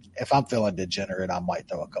if I'm feeling degenerate, I might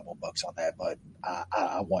throw a couple bucks on that, but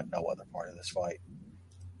I want no other part of this fight.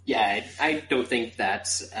 Yeah, I don't think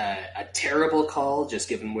that's a terrible call, just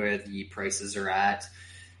given where the prices are at.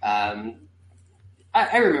 I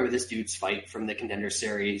remember this dude's fight from the Contender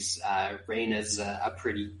Series. Reina's a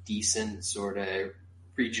pretty decent sort of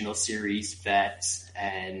regional series vet,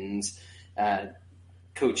 and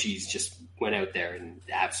Kochi's just went out there and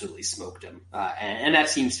absolutely smoked him. And that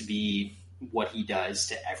seems to be what he does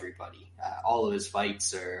to everybody. All of his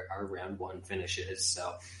fights are round one finishes,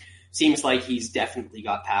 so seems like he's definitely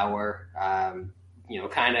got power.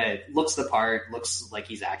 Kind of looks the part, looks like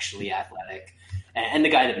he's actually athletic. And the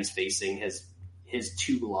guy that he's facing, his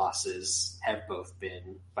 2 losses have both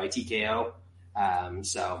been by TKO.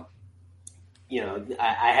 So,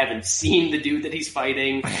 I haven't seen the dude that he's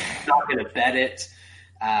fighting. I'm not going to bet it.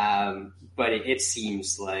 But it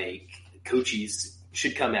seems like Kochi's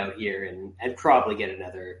should come out here and probably get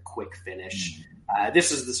another quick finish.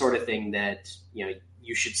 This is the sort of thing that,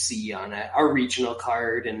 you should see on a regional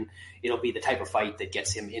card, and it'll be the type of fight that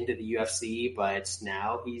gets him into the UFC, but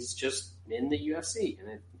now he's just in the UFC,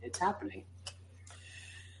 and it's happening.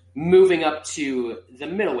 Moving up to the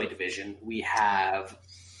middleweight division, we have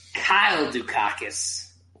Kyle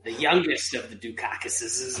Dukakis, the youngest of the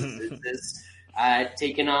Dukakises,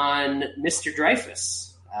 taking on Mr.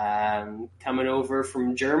 Dreyfus. Coming over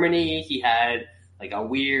from Germany, he had like a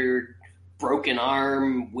weird broken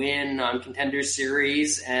arm win on Contender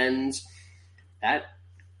Series, and that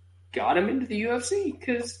got him into the UFC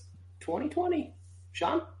because 2020.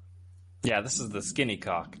 Sean? Yeah, this is the skinny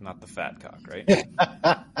cock, not the fat cock, right?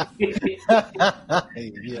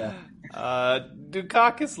 Yeah.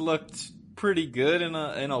 Dukakis looked pretty good in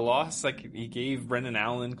a loss. Like, he gave Brendan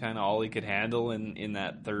Allen kind of all he could handle in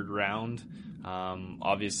that third round.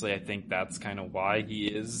 Obviously, I think that's kind of why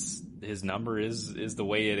his number is the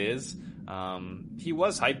way it is. He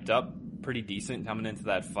was hyped up pretty decent coming into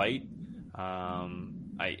that fight.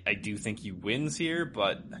 I do think he wins here,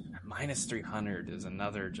 but minus 300 is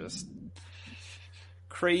another just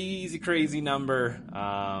crazy number.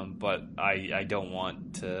 But I don't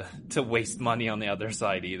want to waste money on the other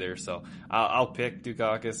side either. So I'll pick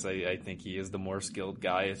Dukakis. I think he is the more skilled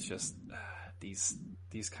guy. It's just these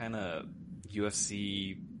kind of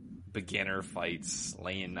UFC beginner fights,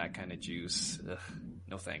 laying that kind of juice. Ugh,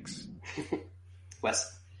 no thanks. Wes?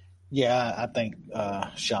 Yeah, I think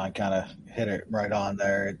Sean kind of hit it right on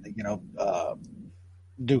there.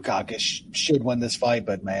 Dukakis should win this fight,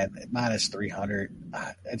 but man, minus 300,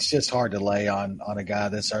 it's just hard to lay on a guy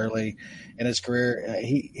this early in his career.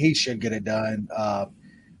 He should get it done. On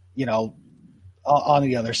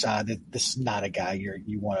the other side, this is not a guy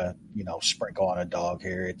you want to sprinkle on a dog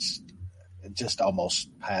here. It's just almost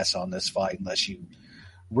pass on this fight unless you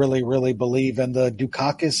really believe in the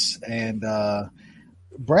Dukakis. And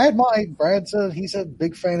Brad might. He's a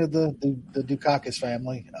big fan of the Dukakis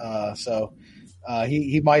family. So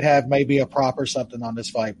he might have maybe a prop or something on this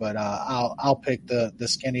fight, but I'll pick the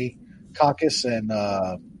skinny caucus, and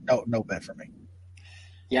no bet for me.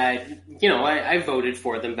 Yeah, I voted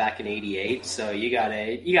for them back in '88, so you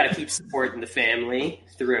gotta keep supporting the family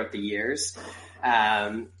throughout the years.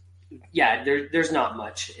 There's not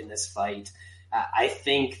much in this fight. I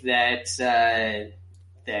think that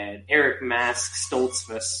Eric Mask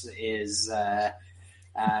Stoltzfus is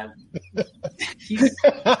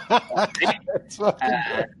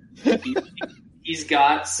he's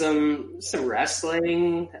got some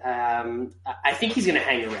wrestling. I think he's going to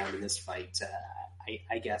hang around in this fight.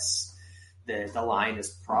 I guess the line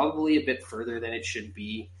is probably a bit further than it should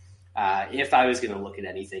be. If I was going to look at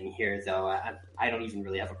anything here, though, I don't even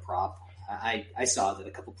really have a prop. I saw that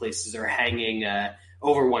a couple places are hanging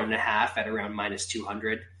over 1.5 at around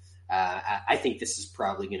 -200. I think this is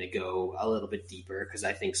probably going to go a little bit deeper because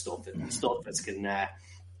I think Stoltzfus can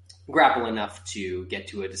grapple enough to get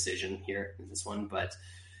to a decision here in this one, but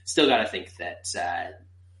still got to think that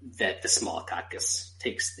the small caucus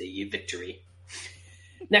takes the victory.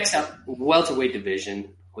 Next up, welterweight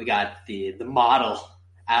division, we got the model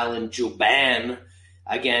Alan Jouban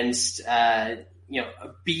against a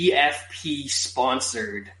BFP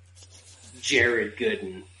sponsored Jared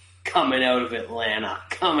Gooden coming out of Atlanta,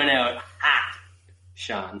 coming out hot.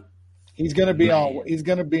 Sean, he's gonna be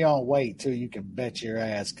on weight too. You can bet your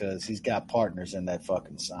ass because he's got partners in that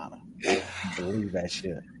fucking sauna. I believe that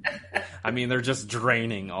shit. I mean, they're just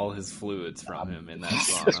draining all his fluids from him in that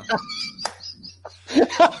sauna.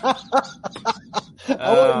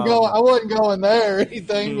 I wasn't going there or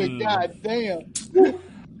anything, but goddamn.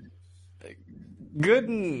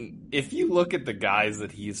 Gooden, if you look at the guys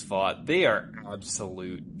that he's fought, they are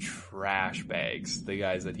absolute trash bags, the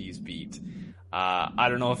guys that he's beat. I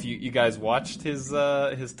don't know if you guys watched his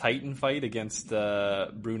Titan fight against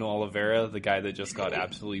Bruno Oliveira, the guy that just got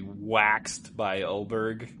absolutely waxed by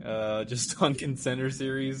Ulberg just on Contender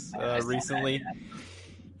Series recently.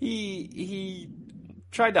 He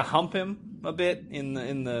tried to hump him a bit in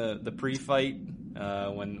the pre-fight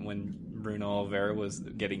when Bruno Oliveira was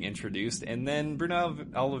getting introduced, and then Bruno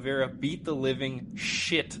Oliveira beat the living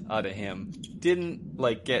shit out of him. Gooden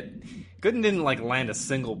didn't land a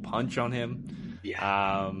single punch on him.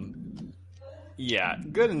 Gooden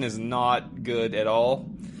is not good at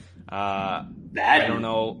all. I don't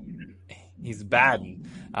know. He's bad.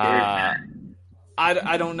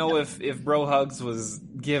 I don't know if Bro Hugs was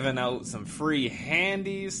giving out some free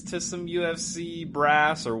handies to some UFC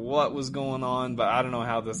brass or what was going on, but I don't know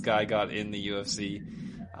how this guy got in the UFC.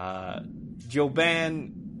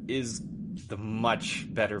 Jouban is the much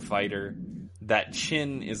better fighter. That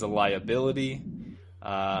chin is a liability.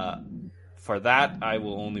 For that, I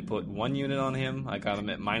will only put 1 unit on him. I got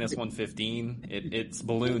him at -115. It's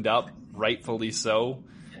ballooned up, rightfully so.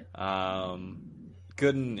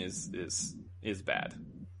 Gooden is bad.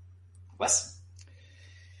 Wes?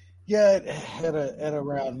 Yeah, at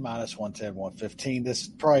around -110, 115. This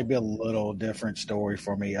would probably be a little different story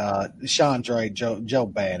for me. Chandra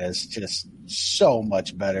Jouban is just so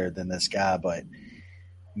much better than this guy, but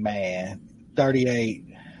man, 38,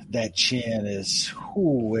 that chin is,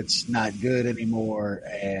 it's not good anymore.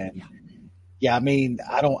 And yeah, I mean,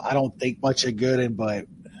 I don't think much of Gooden, but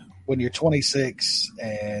when you're 26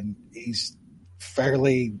 and he's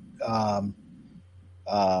fairly,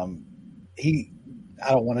 I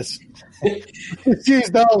don't want to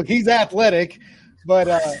he's athletic, but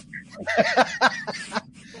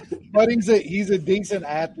but he's a decent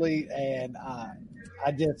athlete, and I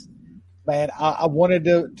wanted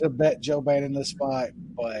to bet Jouban in this spot,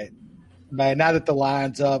 but man, now that the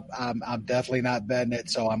line's up, I'm definitely not betting it.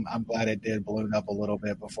 So I'm glad it did balloon up a little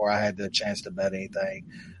bit before I had the chance to bet anything.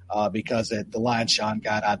 Because at the line Sean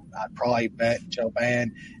got, I'd probably bet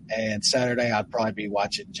Jouban, and Saturday I'd probably be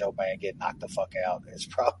watching Jouban get knocked the fuck out. It's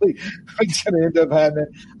probably what's going to end up happening.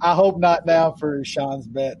 I hope not now for Sean's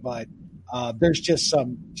bet, but there's just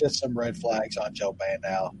some red flags on Jouban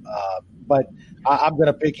now. But I'm going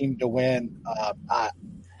to pick him to win. I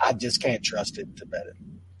just can't trust him to bet it.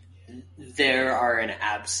 There are an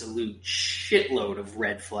absolute shitload of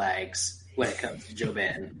red flags when it comes to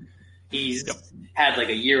Jouban. He's had like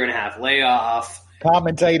a 1.5 year layoff.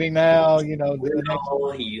 Commentating now, he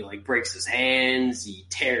breaks his hands, he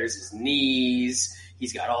tears his knees,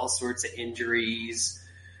 he's got all sorts of injuries.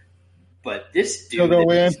 But this dude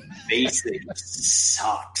basically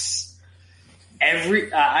sucks.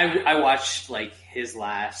 I watched his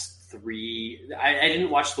last 3. I didn't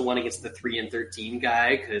watch the one against the 3-13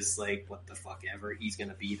 guy because what the fuck ever, he's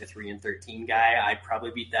gonna be the 3-13 guy. I'd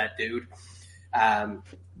probably beat that dude.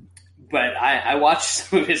 But I watched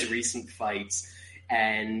some of his recent fights,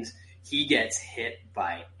 and he gets hit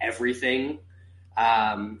by everything.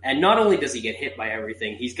 And not only does he get hit by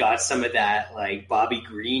everything, he's got some of that like Bobby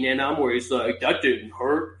Green in him where he's like, that didn't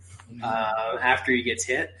hurt after he gets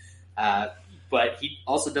hit. But he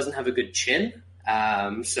also doesn't have a good chin.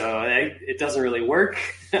 So it doesn't really work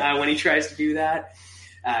when he tries to do that.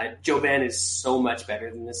 Joe Ben is so much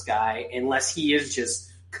better than this guy. Unless he is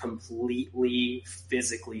just completely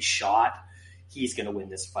physically shot, he's going to win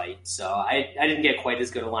this fight. So I didn't get quite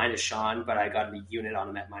as good a line as Sean, but I got a unit on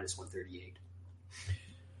him at minus 138.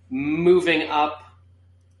 Moving up,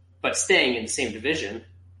 but staying in the same division,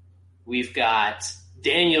 we've got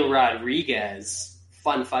Daniel Rodriguez,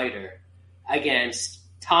 fun fighter, against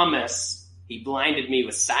Thomas. He blinded me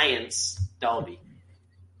with science, Dalby.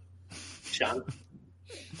 Sean?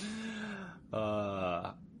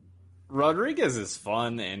 Rodriguez is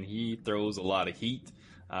fun, and he throws a lot of heat.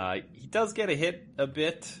 He does get a hit a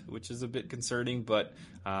bit, which is a bit concerning, but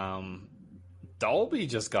Dalby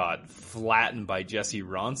just got flattened by Jesse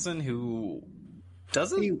Ronson, who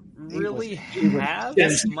doesn't really have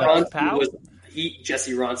much power.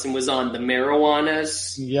 Jesse Ronson was on the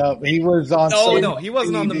marijuanas. Yep, he was on. No, he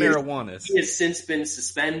wasn't on the marijuanas. He has since been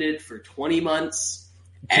suspended for 20 months,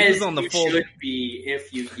 he as was on the should be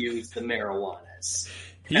if you use the marijuanas.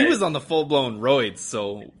 He was on the full-blown roids,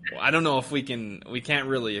 so I don't know if we can't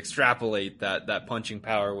really extrapolate that punching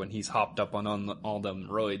power when he's hopped up on all them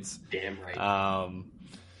roids. Damn right.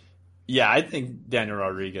 Yeah, I think Daniel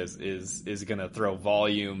Rodriguez is going to throw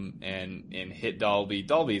volume and hit Dalby.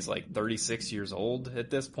 Dalby's like 36 years old at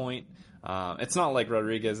this point. It's not like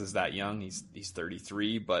Rodriguez is that young. He's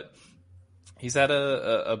 33, but he's had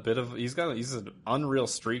he's an unreal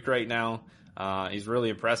streak right now. He's really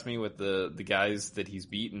impressed me with the guys that he's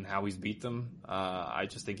beat and how he's beat them. I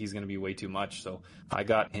just think he's going to be way too much. So I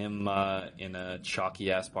got him in a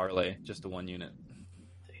chalky ass parlay, just a 1 unit.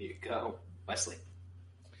 There you go, Wesley.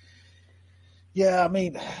 Yeah, I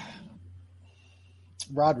mean,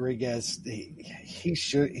 Rodriguez, he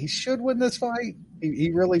should win this fight. He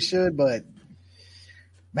really should, but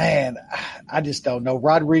man, I just don't know.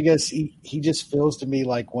 Rodriguez, he just feels to me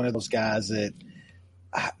like one of those guys that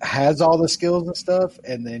has all the skills and stuff,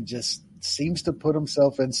 and then just seems to put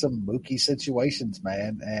himself in some mookie situations,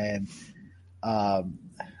 man. And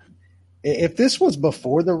if this was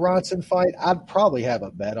before the Ronson fight, I'd probably have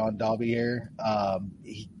a bet on Dalby here.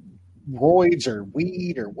 Roids or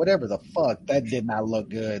weed or whatever the fuck, that did not look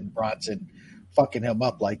good. Bronson fucking him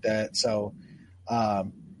up like that. So,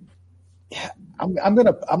 I'm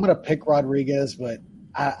gonna pick Rodriguez, but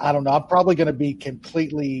I don't know. I'm probably gonna be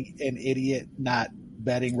completely an idiot not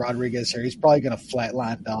betting Rodriguez here. He's probably gonna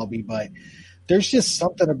flatline Dalby, but there's just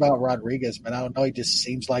something about Rodriguez, man. I don't know. He just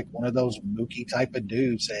seems like one of those Mookie type of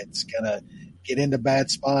dudes that's gonna get into bad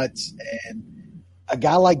spots. And a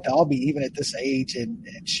guy like Dalby, even at this age and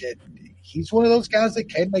shit, he's one of those guys that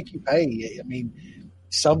can make you pay. I mean,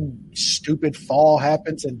 some stupid fall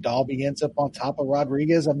happens and Dalby ends up on top of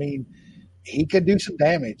Rodriguez. I mean, he could do some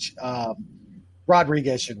damage.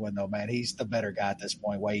 Rodriguez should win, though, man. He's the better guy at this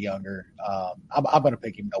point, way younger. I'm going to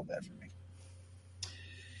pick him, no bet for me.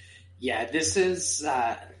 Yeah, this is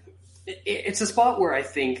it's a spot where I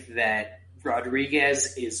think that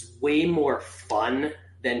Rodriguez is way more fun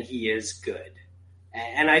than he is good.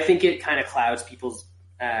 And I think it kind of clouds people's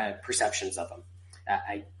perceptions of him.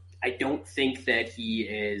 I don't think that he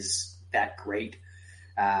is that great.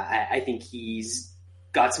 I think he's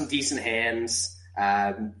got some decent hands.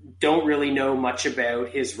 Don't really know much about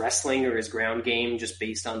his wrestling or his ground game just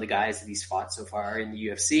based on the guys that he's fought so far in the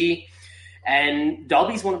UFC. And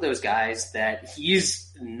Dalby's one of those guys that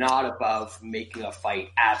he's not above making a fight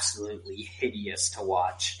absolutely hideous to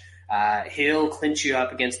watch. He'll clinch you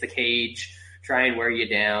up against the cage, try and wear you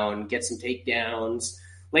down, get some takedowns,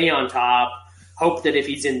 lay on top, hope that if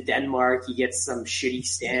he's in Denmark, he gets some shitty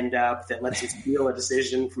stand-up that lets him steal a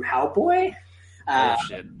decision from Howboy.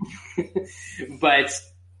 Shit. But,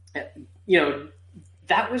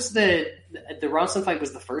 that was the Ronson fight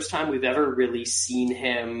was the first time we've ever really seen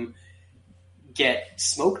him get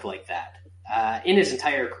smoked like that in his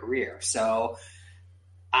entire career. So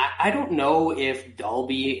I don't know if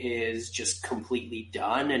Dalby is just completely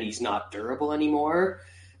done and he's not durable anymore.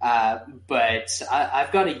 But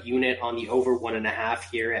I've got a unit on the over 1.5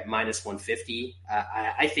 here at minus 150.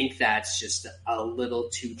 I think that's just a little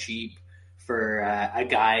too cheap for a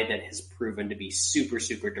guy that has proven to be super,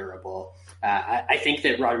 super durable. I think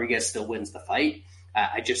that Rodriguez still wins the fight.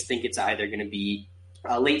 I just think it's either going to be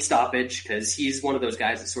a late stoppage because he's one of those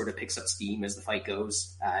guys that sort of picks up steam as the fight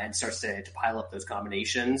goes and starts to pile up those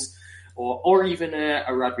combinations, or even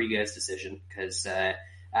a Rodriguez decision because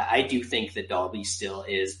I do think that Dalby still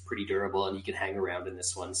is pretty durable and he can hang around in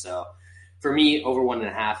this one. So For me, over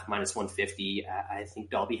 1.5, minus 150, I think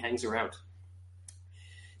Dalby hangs around.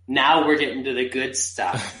 Now we're getting to the good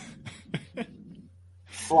stuff.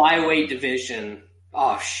 Flyweight division.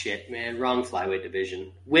 Oh, shit, man. Wrong flyweight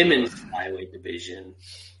division. Women's flyweight division.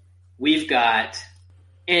 We've got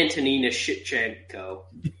Antonina Shevchenko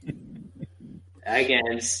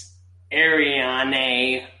against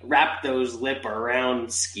Ariane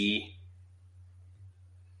Raptors-Liparansky.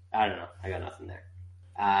 I don't know. I got nothing there.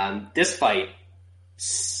 This fight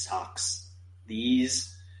sucks.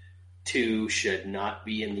 These two should not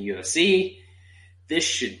be in the UFC. This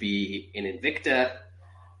should be in Invicta.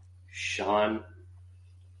 Sean,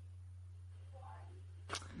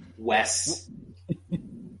 Wes,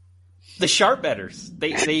 The sharp betters.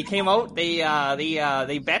 They came out. They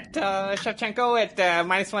bet Shevchenko at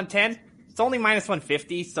minus 110. It's only minus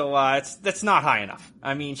 150, so that's not high enough.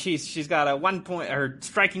 I mean, she's got a 1 point. Her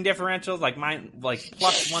striking differentials like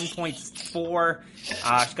plus 1.4.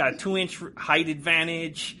 She's got a 2-inch height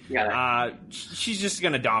advantage. She's just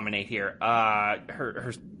gonna dominate here.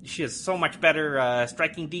 She has so much better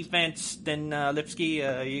striking defense than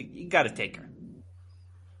Lipsky. You got to take her.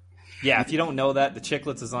 Yeah, if you don't know that, the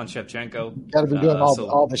Chicklets is on Shevchenko. Got to be doing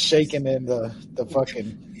all the shaking and the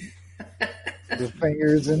fucking the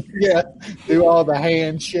fingers and do all the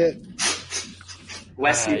hand shit.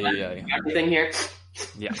 Wes, everything here.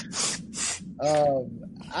 Yeah.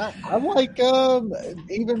 I like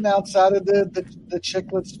even outside of the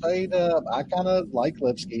Chicklets fight. I kind of like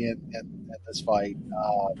Lipsky in this fight.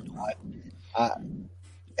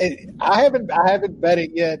 I haven't bet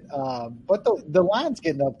it yet, but the line's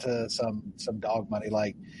getting up to some dog money.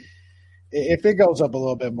 Like if it goes up a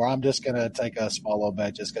little bit more, I'm just gonna take a small little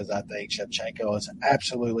bet just because I think Shevchenko is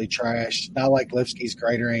absolutely trash. Not like Lipsky's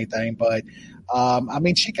great or anything, but I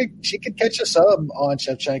mean she could catch a sub on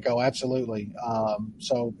Shevchenko absolutely.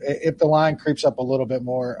 So if the line creeps up a little bit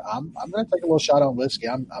more, I'm gonna take a little shot on Lipsky.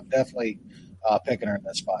 I'm definitely picking her in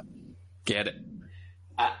this spot. Get it?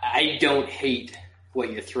 I don't hate what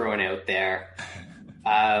you're throwing out there.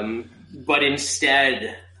 But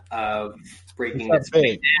instead of breaking this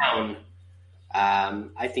thing down,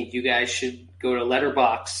 I think you guys should go to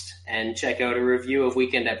Letterboxd and check out a review of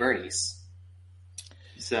Weekend at Bernie's.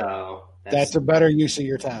 So that's a better use of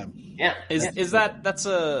your time. Yeah. Is that's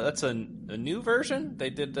a new version? They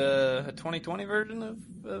did a 2020 version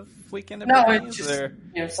of Weekend at Bernie's? No,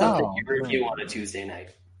 it's just something you review on a Tuesday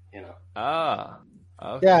night.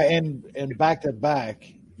 Okay. Yeah, and back to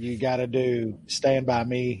back, you got to do Stand By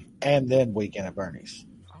Me and then Weekend at Bernie's.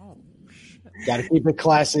 Oh, shit. Got to keep it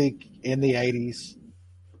classic in the 80s.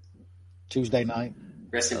 Tuesday night.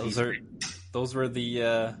 Rest in peace. Those were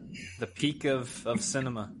the peak of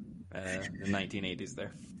cinema in the 1980s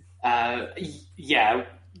there. Yeah.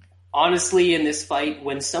 Honestly, in this fight,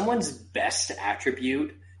 when someone's best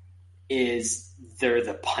attribute is they're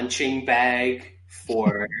the punching bag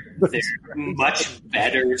for their much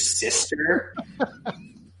better sister,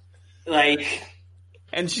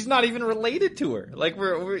 and she's not even related to her. Like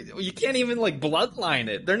you can't even bloodline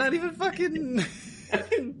it. They're not even fucking.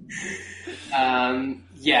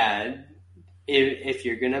 Yeah. If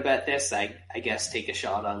you're gonna bet this, I guess take a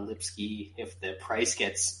shot on Lipsky. If the price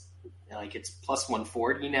gets it's plus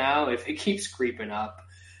 140 now, if it keeps creeping up,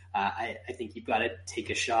 I think you've got to take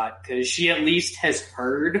a shot because she at least has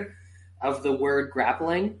heard of the word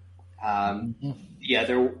grappling. The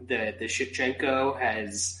Shevchenko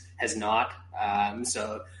has not.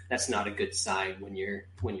 So that's not a good sign when you're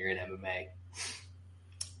in MMA.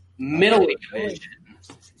 Middleweight division.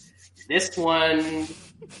 This one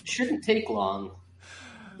shouldn't take long.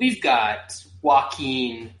 We've got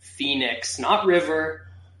Joaquin Phoenix, not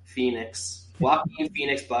River, Phoenix. Joaquin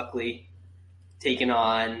Phoenix Buckley taking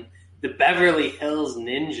on the Beverly Hills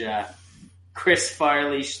Ninja, Chris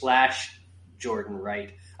Farley / Jordan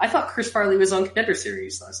Wright. I thought Chris Farley was on Contender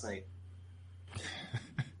Series last night.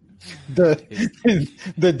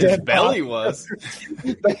 The dead belly was.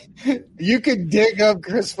 You could dig up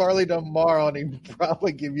Chris Farley tomorrow and he'd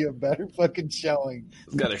probably give you a better fucking showing.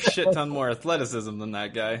 He's got a shit ton more athleticism than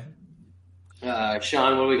that guy.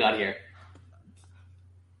 Sean, what do we got here?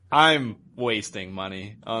 I'm wasting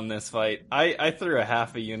money on this fight. I threw a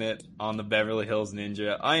half a unit on the Beverly Hills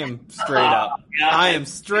Ninja. I am straight up. God. I am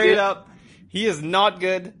straight up. He is not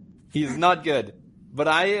good. He is not good. But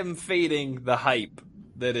I am fading the hype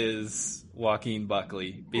that is Joaquin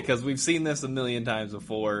Buckley because we've seen this a million times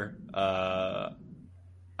before. I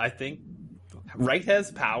think Wright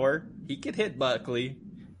has power. He could hit Buckley.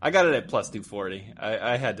 I got it at plus 240.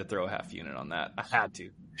 I had to throw a half unit on that. I had to.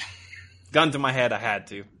 Gun to my head, I had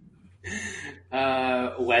to.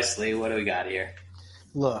 Wesley, what do we got here?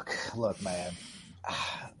 Look, man.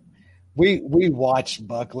 We watched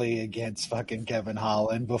Buckley against fucking Kevin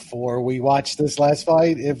Holland before we watched this last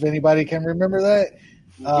fight, if anybody can remember that.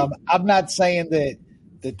 I'm not saying that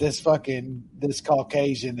this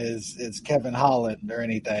Caucasian is Kevin Holland or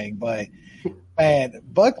anything, but man,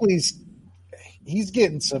 he's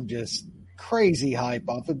getting some just crazy hype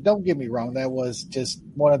off it. Don't get me wrong, that was just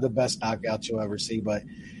one of the best knockouts you'll ever see, but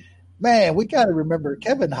man, we got to remember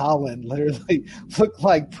Kevin Holland literally looked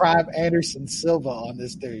like prime Anderson Silva on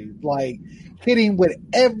this dude. Like, hitting with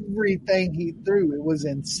everything he threw. It was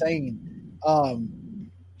insane.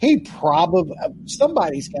 He probably –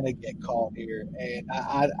 somebody's going to get caught here. And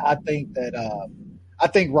I think that I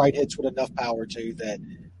think Wright hits with enough power, too, that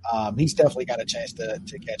he's definitely got a chance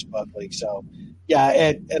to catch Buckley. So, yeah,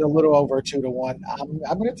 at a little over 2-1,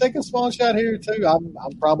 I'm going to take a small shot here, too.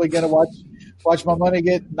 I'm probably going to watch my money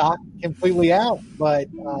get knocked completely out.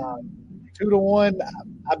 But 2-1,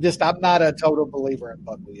 I'm not a total believer in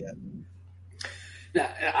Buckley yet.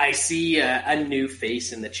 I see a new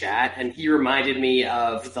face in the chat, and he reminded me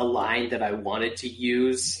of the line that I wanted to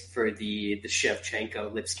use for the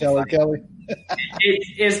Shevchenko-Lipsky fight. Kelly.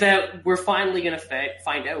 is that we're finally going to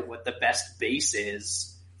find out what the best base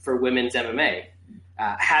is for women's MMA.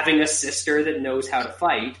 Having a sister that knows how to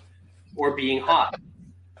fight or being hot.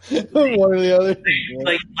 One or the other.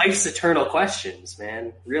 Like life's eternal questions,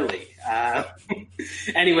 man. Really.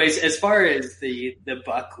 Anyways, as far as the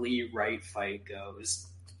Buckley-Wright fight goes,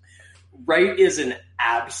 Wright is an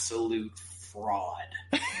absolute fraud.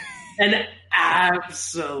 An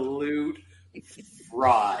absolute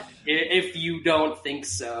fraud. If you don't think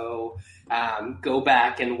so, go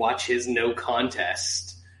back and watch his no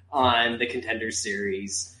contest on the Contender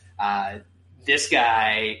Series. This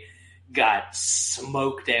guy got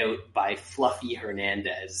smoked out by Fluffy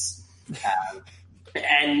Hernandez.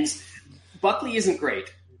 And Buckley isn't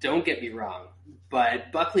great, don't get me wrong,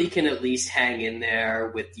 but Buckley can at least hang in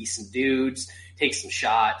there with decent dudes, take some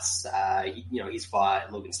shots. He's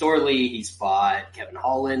fought Logan Storley, he's fought Kevin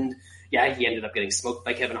Holland. Yeah, he ended up getting smoked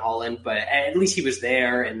by Kevin Holland, but at least he was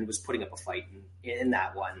there and was putting up a fight in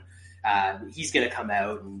that one. He's going to come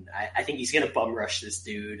out, and I think he's going to bum rush this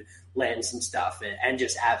dude, land some stuff, and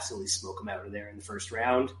just absolutely smoke him out of there in the first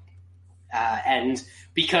round. And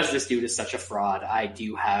because this dude is such a fraud, I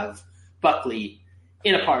do have Buckley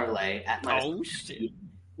in a parlay at -2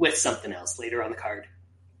 with something else later on the card.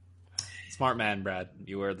 Smart man, Brad.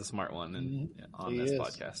 You are the smart one on this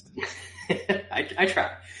podcast. I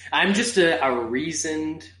try. I'm just a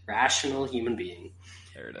reasoned, rational human being.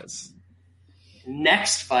 There it is.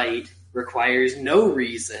 Next fight requires no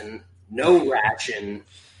reason, no ration.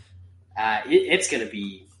 It's going to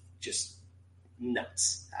be just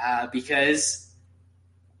nuts because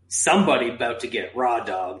somebody about to get raw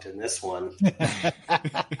dogged in this one.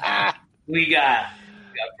 we got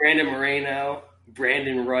Brandon Moreno,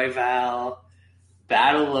 Brandon Royval,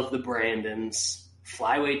 Battle of the Brandons,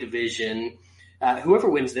 flyweight division. Whoever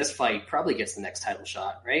wins this fight probably gets the next title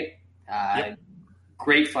shot, right? Yep.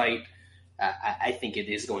 Great fight. I think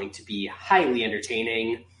it is going to be highly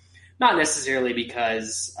entertaining, not necessarily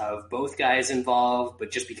because of both guys involved, but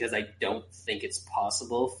just because I don't think it's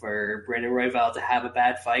possible for Brandon Royval to have a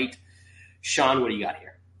bad fight. Sean, what do you got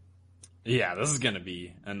here? Yeah, this is going to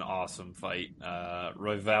be an awesome fight.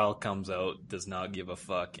 Royval comes out, does not give a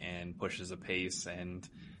fuck, and pushes a pace, and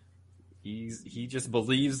he just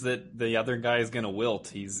believes that the other guy is going to wilt.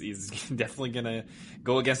 He's definitely going to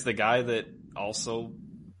go against the guy that also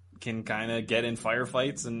can kind of get in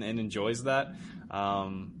firefights and enjoys that.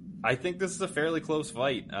 I think this is a fairly close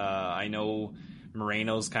fight. I know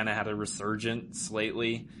Moreno's kind of had a resurgence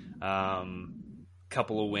lately.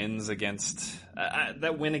 Couple of wins against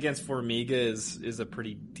that win against Formiga is a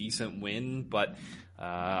pretty decent win, but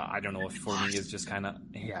I don't know if Formiga is just kind of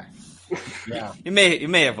yeah. He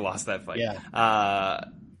may have lost that fight. Yeah.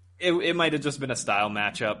 It might have just been a style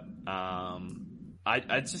matchup.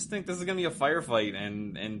 I just think this is going to be a firefight,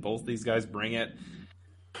 and both these guys bring it.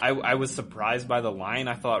 I was surprised by the line.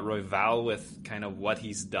 I thought Royval, with kind of what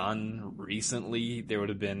he's done recently, it would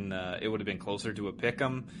have been closer to a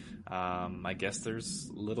pick'em. I guess there's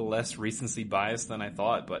a little less recency bias than I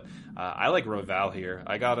thought, but I like Royval here.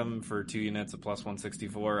 I got him for 2 units at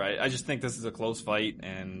 +164. I just think this is a close fight,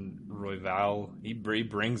 and Royval, he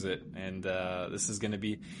brings it, and this is going to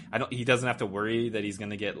be. He doesn't have to worry that he's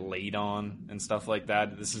going to get laid on and stuff like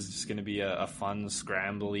that. This is just going to be a fun,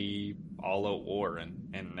 scrambly, all-out war,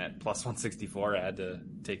 and at +164, I had to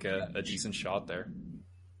take a decent shot there.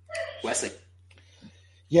 Wesley.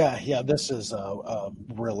 Yeah, this is a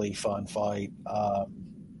really fun fight.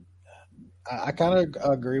 I kind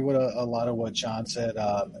of agree with a lot of what Sean said.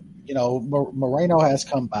 Moreno has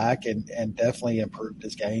come back and definitely improved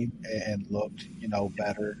his game and looked,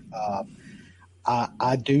 better.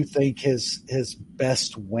 I do think his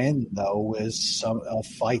best win, though, is a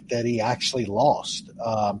fight that he actually lost.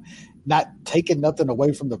 Not taking nothing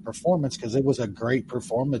away from the performance, because it was a great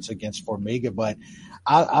performance against Formiga, but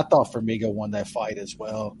I thought Formiga won that fight as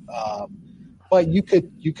well. But you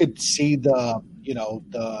could see the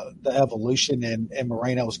evolution in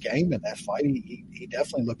Moreno's game in that fight. He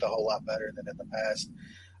definitely looked a whole lot better than in the past.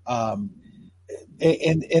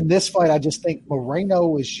 In this fight, I just think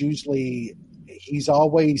Moreno is he's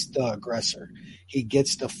always the aggressor. He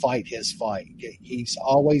gets to fight his fight. He's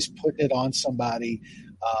always putting it on somebody.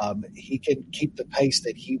 He can keep the pace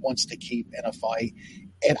that he wants to keep in a fight.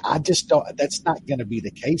 And I just don't – that's not going to be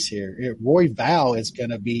the case here. Royval is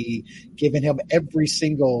going to be giving him every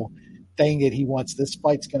single thing that he wants. This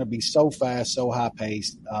fight's going to be so fast, so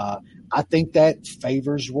high-paced. I think that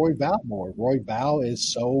favors Royval more. Royval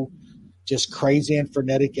is so just crazy and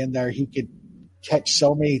frenetic in there. He could catch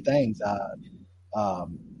so many things.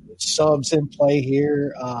 Subs in play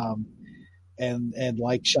here. And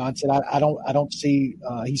like Sean said, I don't see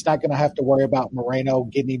he's not going to have to worry about Moreno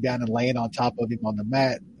getting him down and laying on top of him on the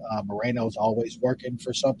mat. Moreno's always working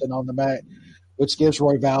for something on the mat, which gives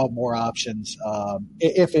Royval more options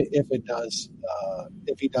if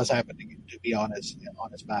he does happen to be on his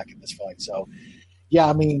back in this fight. So, yeah,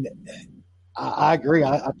 I mean, I agree.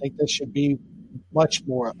 I think this should be much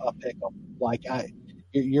more a pick'em. Like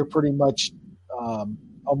you're pretty much.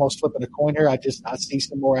 Almost flipping a coin here. I see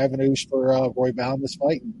some more avenues for Royval in this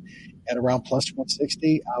fight, and at around plus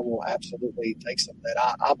 160, I will absolutely take some of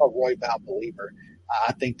that. I'm a Royval believer.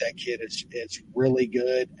 I think that kid is really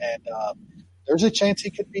good, and there's a chance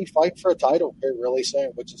he could be fighting for a title here really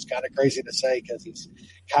soon, which is kind of crazy to say because he's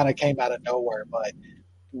kind of came out of nowhere, but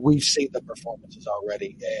we've seen the performances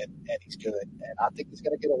already, and he's good, and I think he's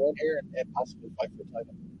going to get a win here and possibly fight for a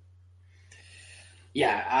title.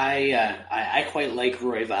 Yeah, I quite like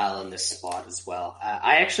Royval in this spot as well.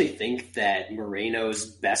 I actually think that Moreno's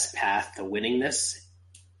best path to winning this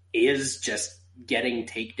is just getting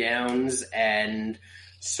takedowns and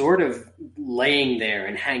sort of laying there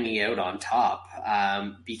and hanging out on top,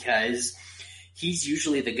 because he's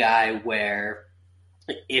usually the guy where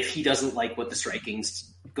if he doesn't like what the striking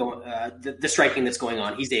that's going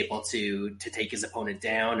on, he's able to take his opponent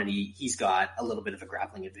down, and he's got a little bit of a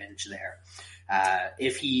grappling advantage there.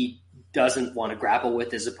 If he doesn't want to grapple with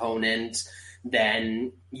his opponent,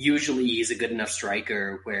 then usually he's a good enough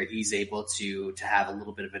striker where he's able to have a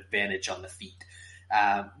little bit of advantage on the feet.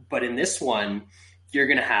 But in this one, you're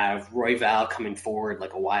going to have Royval coming forward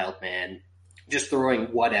like a wild man, just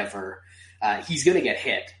throwing whatever. He's going to get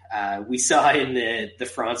hit. We saw in the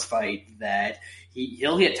France fight that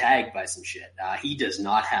he'll get tagged by some shit. He does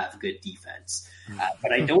not have good defense.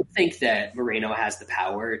 But I don't think that Moreno has the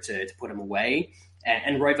power to put him away.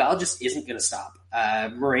 And Royval just isn't going to stop.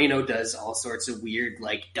 Moreno does all sorts of weird,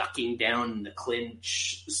 like ducking down in the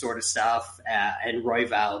clinch sort of stuff. And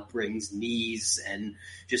Royval brings knees and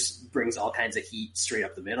just brings all kinds of heat straight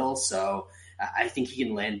up the middle. So I think he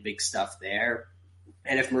can land big stuff there.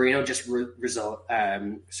 And if Moreno just resorts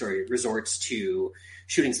to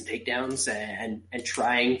shooting some takedowns and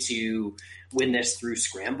trying to win this through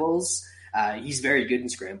scrambles, he's very good in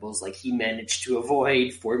scrambles. Like he managed to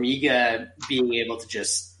avoid Formiga being able to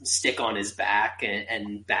just stick on his back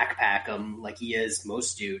and backpack him like he is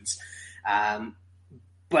most dudes.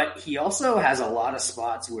 But he also has a lot of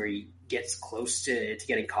spots where he gets close to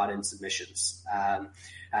getting caught in submissions.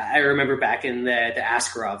 I remember back in the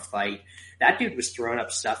Askarov fight, that dude was throwing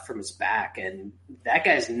up stuff from his back, and that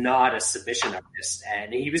guy's not a submission artist.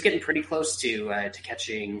 And he was getting pretty close to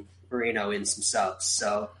catching Moreno in some subs.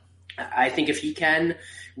 So I think if he can,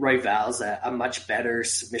 Royval's a much better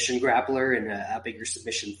submission grappler and a bigger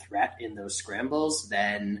submission threat in those scrambles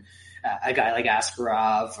than a guy like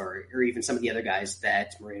Askarov or even some of the other guys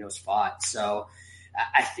that Moreno's fought. So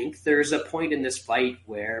I think there's a point in this fight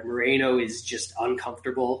where Moreno is just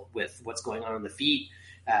uncomfortable with what's going on the feet,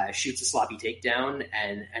 shoots a sloppy takedown,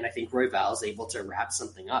 and I think Royval is able to wrap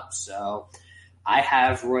something up. So I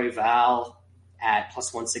have Royval at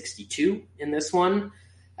plus 162 in this one.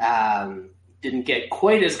 Didn't get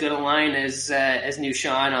quite as good a line as New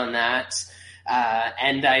Sean on that.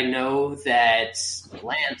 And I know that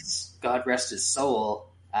Lance, God rest his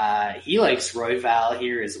soul, he likes Royval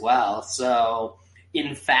here as well. So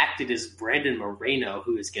in fact, it is Brandon Moreno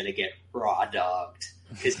who is going to get raw dogged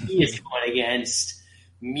because he is going against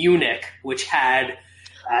Munich, which had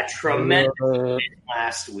a tremendous win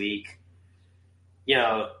last week. You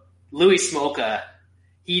know, Louis Smolka,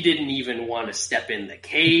 he didn't even want to step in the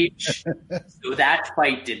cage. So that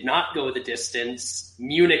fight did not go the distance.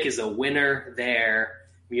 Munich is a winner there.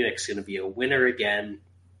 Munich's going to be a winner again.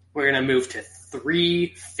 We're going to move to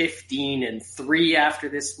 3-15-3 after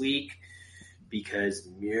this week because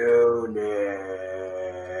Munich.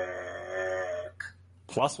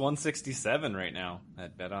 Plus 167 right now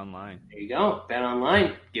at Bet Online. There you go. Bet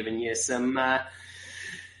Online giving you some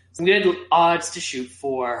good odds to shoot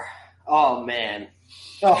for. Oh, man.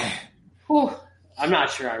 Oh, whew. I'm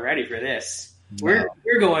not sure I'm ready for this. No.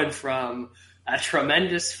 We're going from a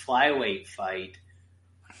tremendous flyweight fight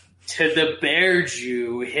to the Bear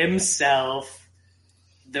Jew himself,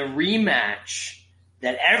 the rematch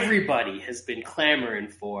that everybody has been clamoring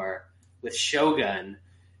for with Shogun.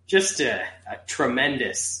 Just a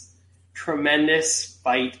tremendous, tremendous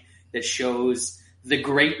fight that shows the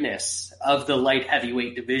greatness of the light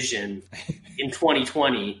heavyweight division in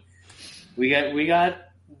 2020. We got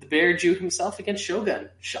the Bear Jew himself against Shogun.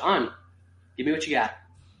 Sean, give me what you got.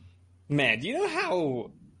 Man, do you know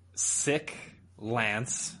how sick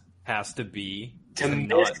Lance has to be to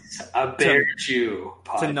miss a Bear Jew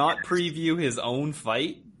podcast. To not preview his own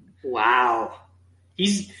fight? Wow.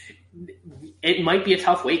 It might be a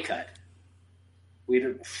tough weight cut.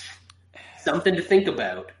 Something to think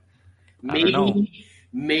about.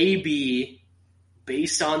 Maybe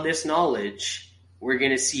based on this knowledge, we're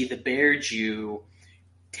going to see the Bear Jew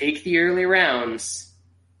take the early rounds,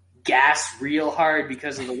 gas real hard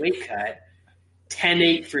because of the weight cut,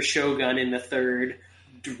 10-8 for Shogun in the third,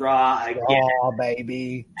 draw again. Draw,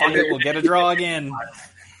 baby. We'll get a draw again.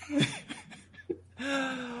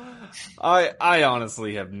 I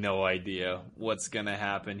honestly have no idea what's going to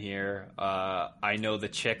happen here. I know the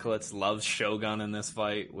Chicklets loves Shogun in this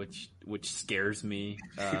fight, which scares me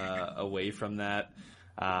away from that.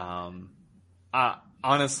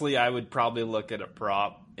 Honestly, I would probably look at a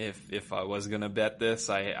prop if I was going to bet this.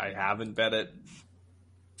 I haven't bet it.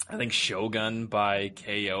 I think Shogun by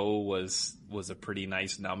KO was a pretty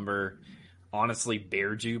nice number. Honestly,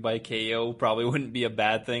 Bear Jew by KO probably wouldn't be a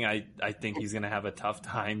bad thing. I think he's going to have a tough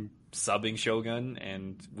time subbing Shogun,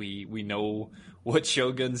 and we know what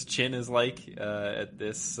Shogun's chin is like at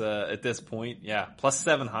this point. Yeah, plus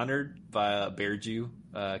 700 by Bear Jew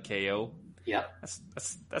KO. Yeah,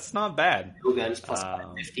 that's not bad. Shogun's plus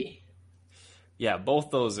 550. Yeah, both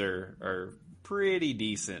those are pretty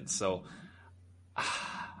decent. So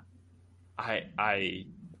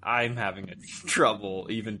I'm having trouble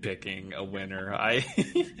even picking a winner.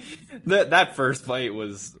 That first fight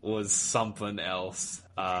was something else.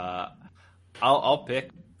 I'll pick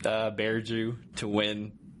Bear Jew to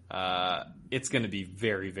win. It's going to be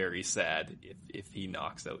very, very sad if he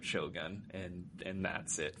knocks out Shogun, and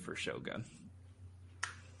that's it for Shogun.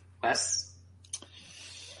 Wes?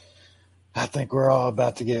 I think we're all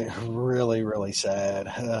about to get really, really sad,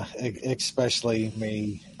 especially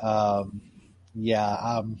me.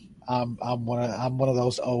 Yeah, I'm one of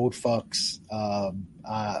those old fucks.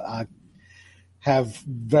 I have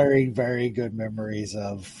very, very good memories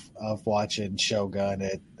of watching Shogun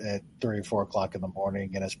at 3 or 4 o'clock in the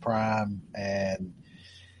morning in his prime, and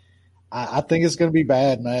I think it's going to be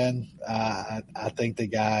bad, man. I think the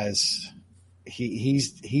guy's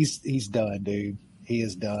he's done, dude. He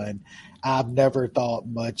is done. I've never thought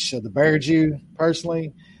much of the Bear Jew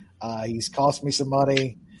personally. He's cost me some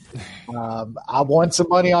money. I won some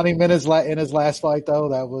money on him in his last fight, though.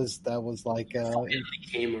 That was like it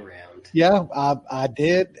came around. Yeah, I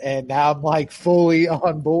did, and now I'm like fully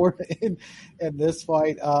on board in this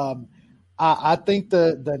fight. I think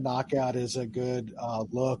the knockout is a good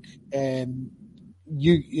look, and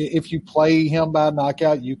if you play him by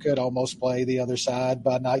knockout, you could almost play the other side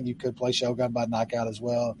by knockout. You could play Shogun by knockout as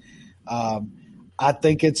well. I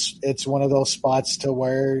think it's one of those spots to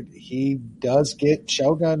where he does get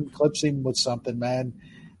Shogun clips him with something, man,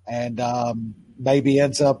 and maybe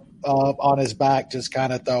ends up on his back, just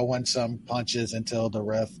kind of throwing some punches until the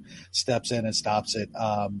ref steps in and stops it.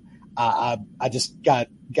 I just got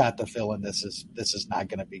the feeling this is not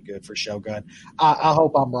going to be good for Shogun. I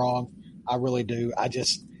hope I'm wrong. I really do. I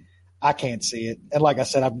can't see it. And like I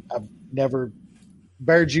said, I've never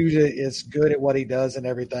Bear Jew is good at what he does and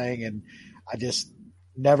everything, and I just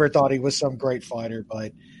never thought he was some great fighter.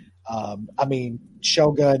 But I mean,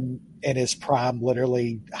 Shogun in his prime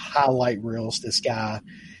literally highlight reels this guy,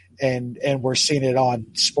 and we're seeing it on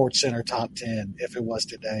SportsCenter Top 10 if it was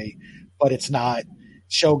today, but it's not.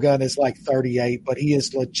 Shogun is like 38, but he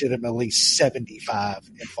is legitimately 75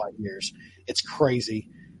 in 5 years. It's crazy.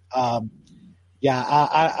 I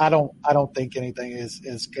don't think anything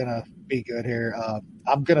is gonna be good here.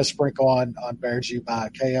 I'm going to sprinkle on Berju by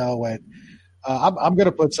KO, and I'm going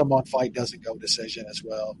to put some on fight doesn't go decision as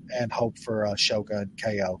well, and hope for Shogun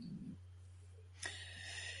KO.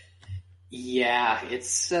 Yeah,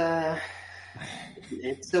 it's a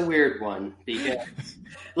weird one because,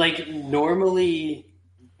 like, normally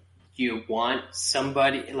you want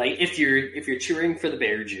somebody, like, if you're cheering for the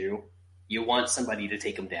Berju, you want somebody to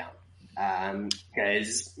take him down,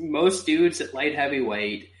 because most dudes at light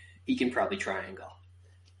heavyweight he can probably triangle.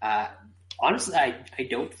 Honestly, I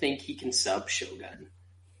don't think he can sub Shogun.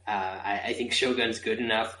 I think Shogun's good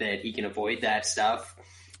enough that he can avoid that stuff.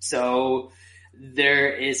 So there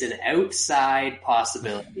is an outside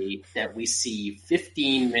possibility that we see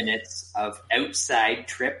 15 minutes of outside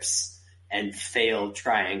trips and failed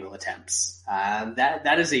triangle attempts.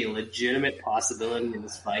 That is a legitimate possibility in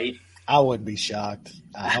this fight. I wouldn't be shocked.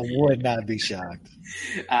 I would not be shocked.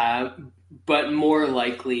 But more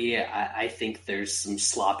likely, I think there's some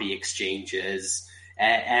sloppy exchanges,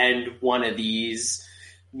 and one of these,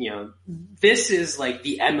 this is like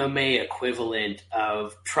the MMA equivalent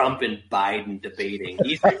of Trump and Biden debating.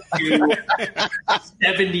 These are two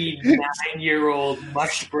 79-year-old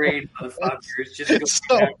mush brain motherfuckers just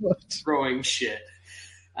going throwing shit.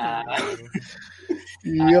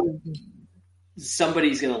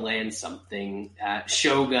 Somebody's going to land something.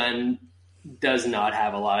 Shogun does not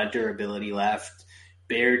have a lot of durability left.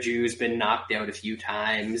 Berju's been knocked out a few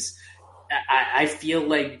times. I feel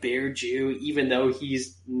like Berju, even though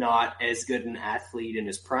he's not as good an athlete in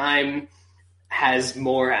his prime, has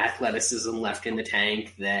more athleticism left in the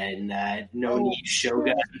tank than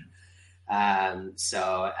Shogun.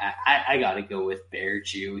 So I got to go with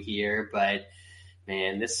Berju here. But,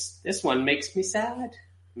 man, this one makes me sad.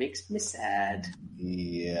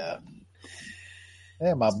 Yeah.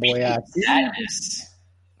 Yeah, my boy.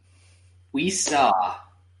 We saw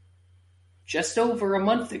just over a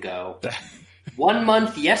month ago, 1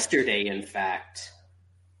 month yesterday, in fact,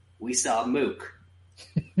 we saw Mook.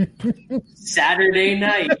 Saturday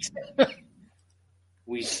night,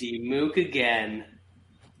 we see Mook again,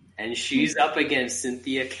 and she's up against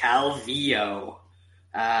Cynthia Calvillo.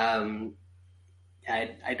 I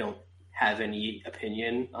don't have any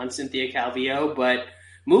opinion on Cynthia Calvillo, but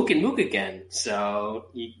Mook and Mook again.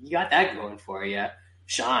 So you got that going for you.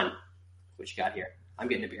 Sean, what you got here? I'm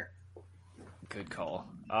getting a beer. Good call.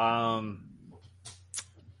 I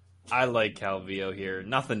like Calvillo here.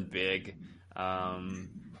 Nothing big.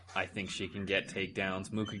 I think she can get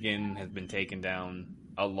takedowns. Mukagan has been taken down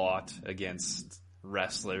a lot against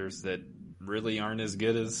wrestlers that really aren't as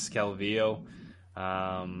good as Calvillo.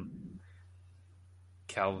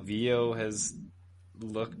 Calvillo has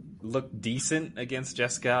looked decent against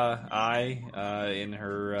Jessica Ai in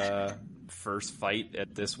her first fight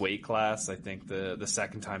at this weight class. I think the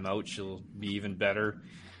second time out she'll be even better.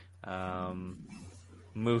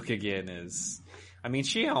 Mukagan is, I mean,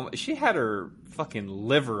 she had her fucking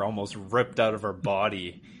liver almost ripped out of her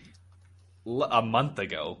body a month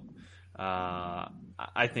ago.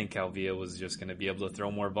 I think Calvillo was just going to be able to throw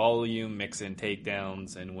more volume, mix in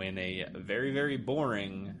takedowns, and win a very, very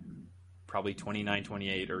boring, probably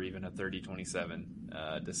 29-28 or even a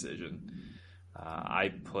 30-27 decision.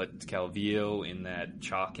 I put Calvillo in that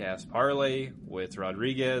chalk-ass parlay with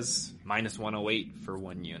Rodriguez, minus 108 for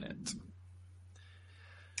 1 unit.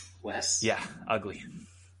 Wes? Yeah, ugly.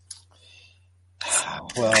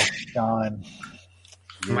 Well, Sean,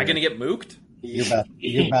 am I going to get mooked? You're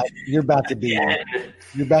about to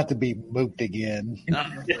be mooked again.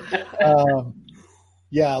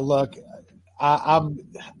 Yeah, look,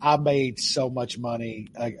 I made so much money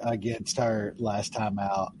against her last time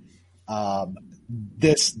out.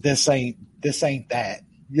 This ain't that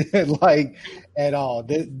like at all.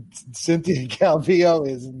 Cynthia Calvillo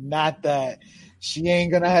is not that. She ain't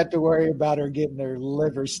going to have to worry about her getting her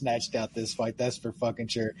liver snatched out this fight. That's for fucking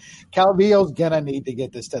sure. Calvillo's going to need to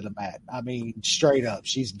get this to the mat. I mean, straight up.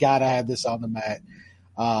 She's got to have this on the mat.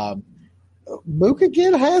 Mook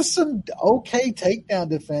again has some okay takedown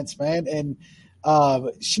defense, man. And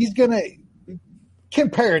she's going to,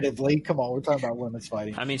 comparatively, come on, we're talking about women's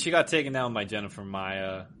fighting. I mean, she got taken down by Jennifer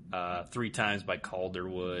Maia 3 times by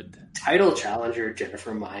Calderwood. Title challenger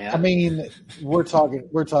Jennifer Maia. I mean, we're talking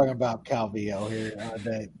about Calvillo here.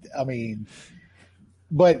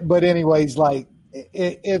 But anyways, like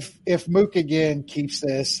if Mook again keeps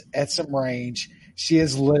this at some range, she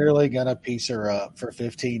is literally gonna piece her up for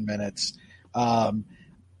 15 minutes.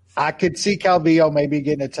 I could see Calvillo maybe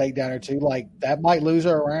getting a takedown or two. Like that might lose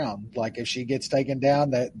her around. Like if she gets taken down,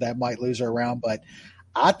 that might lose her around. But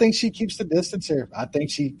I think she keeps the distance here. I think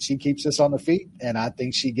she keeps us on the feet, and I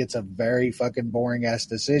think she gets a very fucking boring ass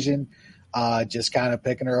decision, just kind of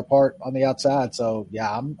picking her apart on the outside. So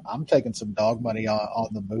yeah, I'm taking some dog money on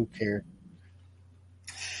the Mook here.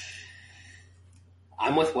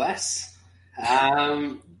 I'm with Wes.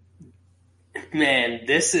 Man,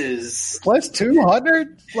 this is plus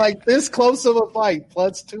 200, like this close of a fight.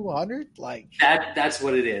 Plus 200, like that's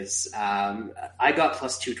what it is. I got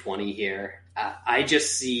plus 220 here. I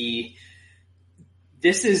just see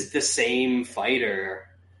this is the same fighter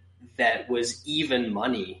that was even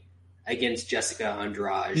money against Jessica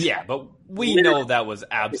Andrade. Yeah, but we know that was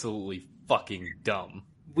absolutely fucking dumb.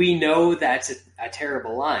 We know that's a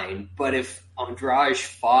terrible line, but if Andrade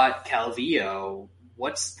fought Calvillo,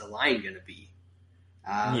 what's the line going to be?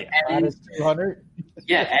 And 200.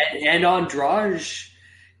 Yeah, and Andrade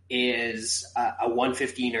is a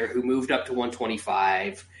 115er who moved up to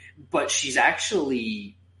 125, but she's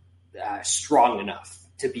actually strong enough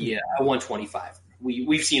to be a 125.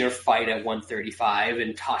 We've seen her fight at 135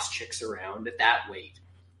 and toss chicks around at that weight.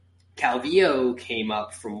 Calvillo came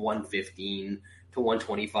up from 115 to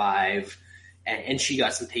 125, and she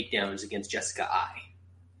got some takedowns against Jessica I.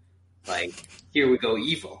 Like, here we go,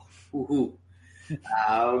 evil. Woohoo.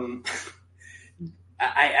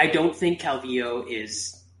 I don't think Calvillo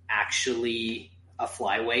is actually a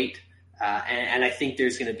flyweight, and I think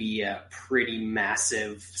there's going to be a pretty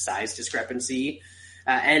massive size discrepancy.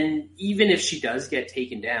 And even if she does get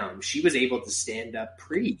taken down, she was able to stand up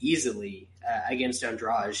pretty easily against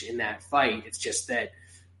Andrade in that fight. It's just that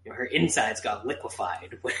her insides got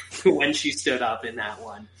liquefied when she stood up in that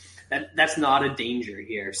one. That's not a danger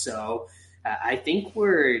here. So I think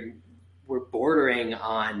we're bordering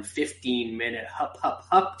on 15-minute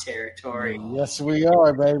hup territory. Yes, we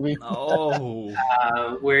are, baby.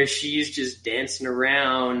 Oh, where she's just dancing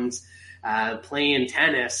around, playing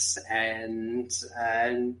tennis, and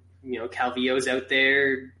Calvillo's out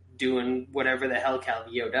there doing whatever the hell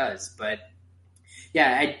Calvillo does. But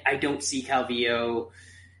yeah, I don't see Calvillo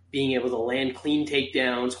being able to land clean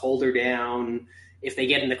takedowns, hold her down. If they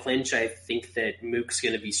get in the clinch, I think that Mook's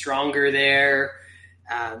going to be stronger there.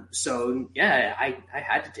 So yeah, I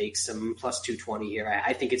had to take some plus 220 here.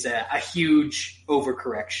 I think it's a huge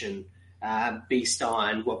overcorrection based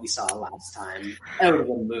on what we saw last time. That would have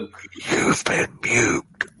been Mook. You've been mute.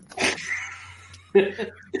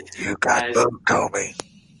 You got Mook, Kobe.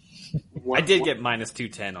 I did get minus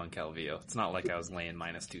 210 on Calvillo. It's not like I was laying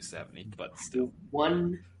minus 270, but still.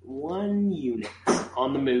 One unit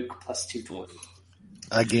on the Mook plus 220.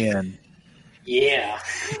 Again. Yeah.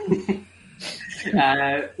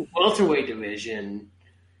 Welterweight division,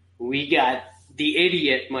 we got the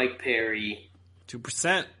idiot Mike Perry.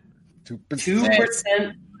 2%.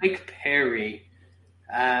 2% Mike Perry.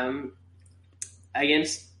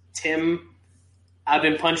 Against Tim, I've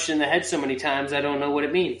been punched in the head so many times I don't know what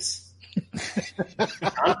it means.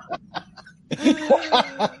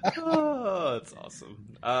 Oh, that's awesome.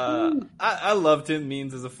 I love Tim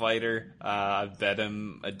Means as a fighter. I've bet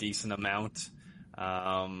him a decent amount.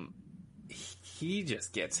 He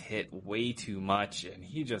just gets hit way too much, and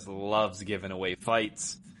he just loves giving away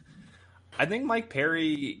fights. I think Mike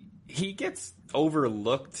Perry, he gets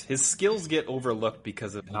overlooked. His skills get overlooked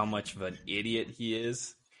because of how much of an idiot he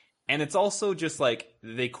is. And it's also just like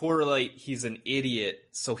they correlate he's an idiot,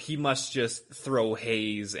 so he must just throw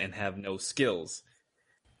haze and have no skills.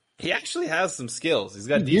 He actually has some skills. He's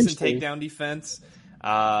got decent takedown defense.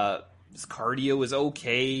 His cardio is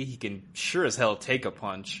okay. He can sure as hell take a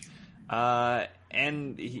punch.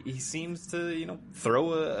 And he seems to,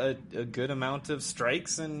 throw a good amount of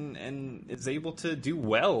strikes and is able to do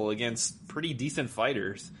well against pretty decent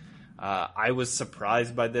fighters. I was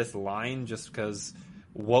surprised by this line just because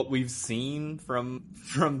what we've seen from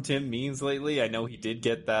Tim Means lately. I know he did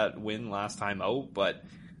get that win last time out, but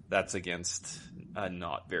that's against a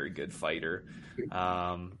not very good fighter.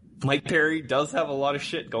 Mike Perry does have a lot of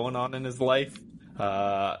shit going on in his life.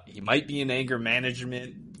 He might be in anger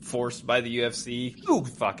management forced by the UFC. Who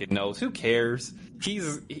fucking knows? Who cares?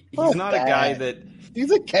 He's not a guy that... He's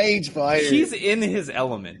a cage fighter. He's in his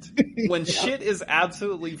element. When shit is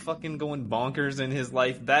absolutely fucking going bonkers in his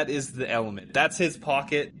life, that is the element. That's his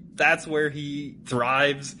pocket. That's where he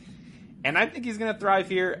thrives. And I think he's going to thrive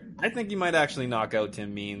here. I think he might actually knock out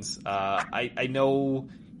Tim Means. I know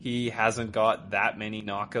he hasn't got that many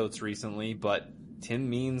knockouts recently, but Tim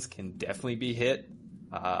Means can definitely be hit.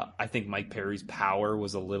 I think Mike Perry's power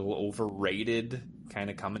was a little overrated kind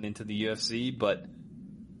of coming into the UFC, but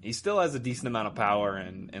he still has a decent amount of power,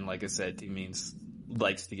 and like I said, Tim Means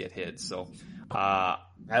likes to get hit. So I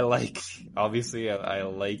like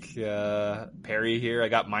Perry here. I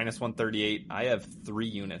got minus 138. I have 3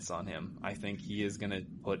 units on him. I think he is going to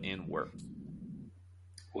put in work.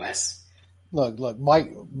 Wes. Look,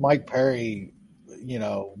 Mike Perry,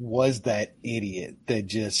 was that idiot that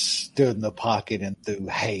just stood in the pocket and threw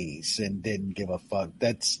haze and didn't give a fuck.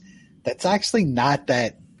 That's actually not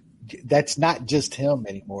that. That's not just him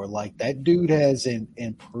anymore. Like, that dude has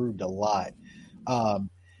improved a lot. And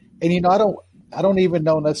I don't even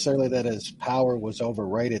know necessarily that his power was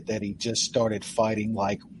overrated, that he just started fighting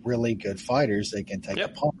like really good fighters that can take a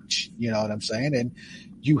punch. You know what I'm saying? And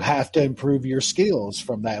you have to improve your skills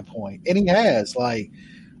from that point. And he has. Like,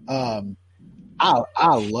 I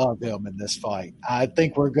love him in this fight. I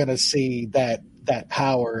think we're going to see that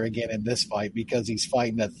power again in this fight, because he's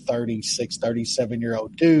fighting a 36,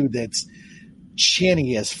 37-year-old dude that's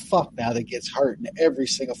chinny as fuck now, that gets hurt in every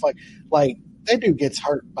single fight. Like, that dude gets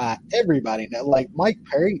hurt by everybody now. Like, Mike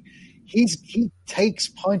Perry, he takes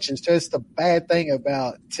punches. Just the bad thing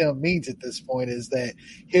about Tim Means at this point is that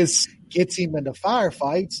his gets him into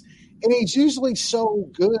firefights, and he's usually so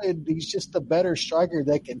good. He's just the better striker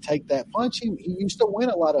that can take that punch. He used to win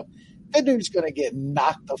a lot of. That dude's going to get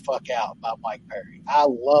knocked the fuck out by Mike Perry. I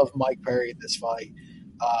love Mike Perry in this fight.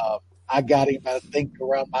 I got him, I think,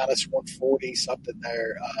 around minus 140, something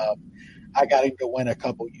there. I got him to win a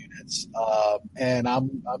couple units. And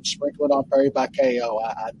I'm sprinkling on Perry by KO.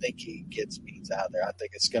 I think he gets Means out there. I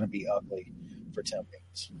think it's going to be ugly for Tim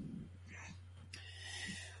Means.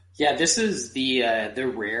 Yeah, this is the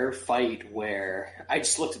rare fight where I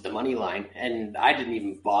just looked at the money line and I didn't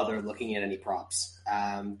even bother looking at any props,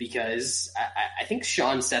 because I think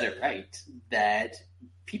Sean said it right, that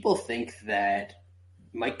people think that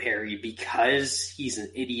Mike Perry, because he's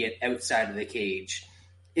an idiot outside of the cage,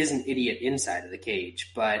 is an idiot inside of the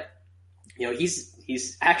cage. But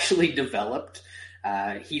he's actually developed.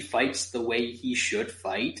 He fights the way he should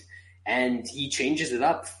fight. And he changes it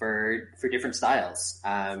up for different styles.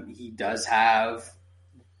 He does have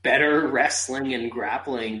better wrestling and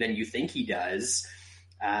grappling than you think he does,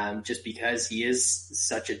 just because he is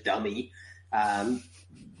such a dummy. And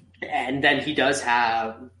then he doesn't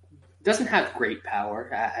have great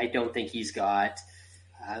power. I don't think he's got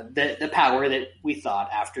the power that we thought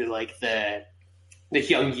after like the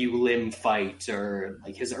Hyung Yu Lim fight or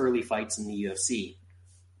like his early fights in the UFC.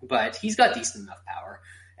 But he's got decent enough power.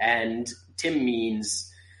 And Tim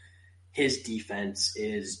Means, his defense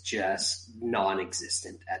is just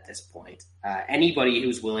non-existent at this point. Anybody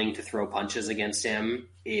who's willing to throw punches against him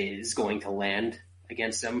is going to land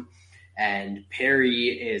against him. And Perry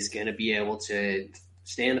is going to be able to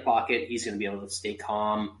stay in the pocket. He's going to be able to stay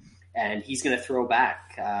calm. And he's going to throw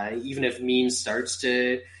back. Even if Means starts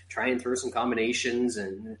to try and throw some combinations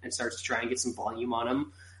and starts to try and get some volume on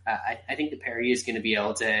him, I think that Perry is going to be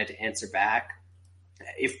able to answer back.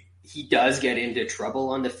 If he does get into trouble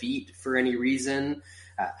on the feet for any reason,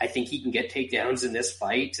 I think he can get takedowns in this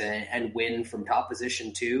fight and win from top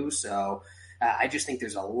position too. So I just think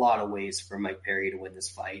there's a lot of ways for Mike Perry to win this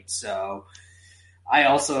fight. So I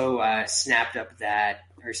also snatched up that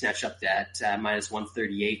minus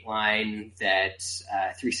 138 line that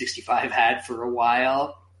 365 had for a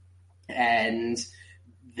while. And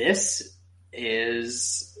this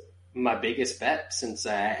is my biggest bet since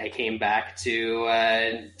I came back to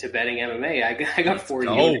betting MMA. I got 4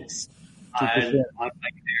 units on Mike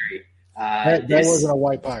Perry. That wasn't a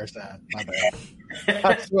white power sign. My bad.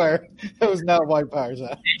 I swear, it was not a white power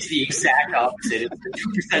sign. It's the exact opposite.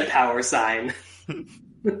 It's a 2% power sign.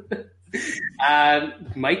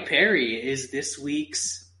 Mike Perry is this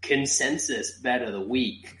week's consensus bet of the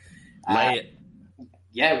week.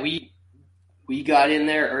 Yeah, we got in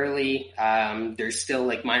there early. There's still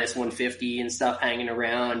like minus 150 and stuff hanging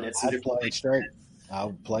around. I'd play it straight.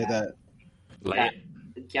 I'll play that.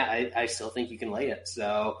 I still think you can lay it.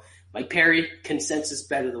 So Mike Perry, consensus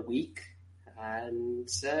bet of the week. And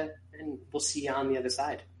we'll see you on the other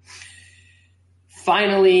side.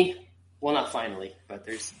 Finally, well, not finally, but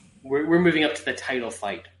we're moving up to the title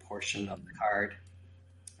fight portion of the card.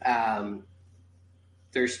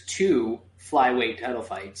 There's 2 flyweight title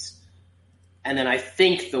fights. And then I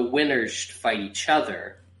think the winners fight each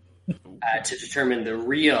other to determine the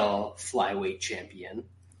real flyweight champion.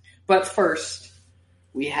 But first,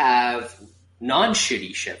 we have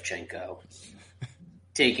non-shitty Shevchenko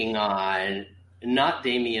taking on not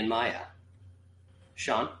Damian Maia.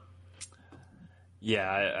 Sean?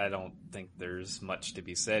 Yeah, I don't think there's much to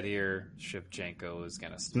be said here. Shevchenko is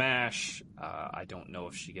going to smash. I don't know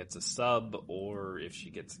if she gets a sub or if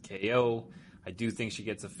she gets a KO. I do think she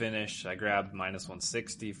gets a finish. I grabbed minus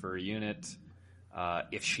 160 for a unit.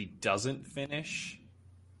 If she doesn't finish,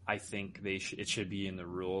 I think it should be in the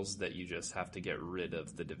rules that you just have to get rid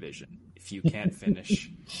of the division. If you can't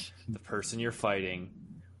finish the person you're fighting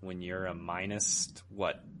when you're a minus,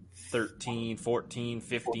 13, 14,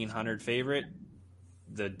 1,500 favorite,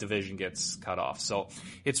 the division gets cut off. So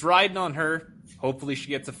it's riding on her. Hopefully she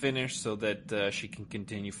gets a finish so that she can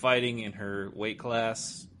continue fighting in her weight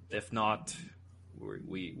class. If not,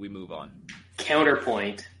 we move on.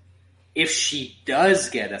 Counterpoint, if she does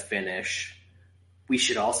get a finish, we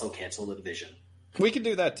should also cancel the division. We can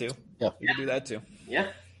do that too. Yeah. We can do that too. Yeah.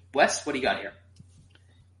 Wes, what do you got here?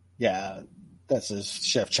 Yeah, this is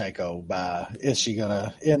Shevchenko. Is she going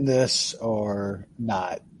to end this or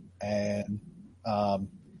not? And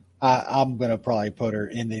I'm going to probably put her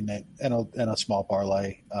ending it in a small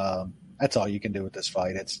parlay. That's all you can do with this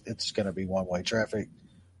fight. It's going to be one-way traffic.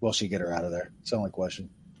 Will she get her out of there? It's the only question.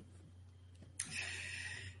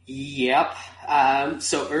 Yep.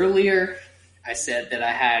 So earlier I said that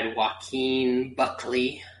I had Joaquin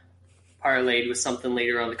Buckley parlayed with something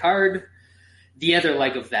later on the card. The other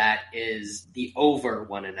leg of that is the over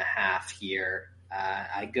 1.5 here.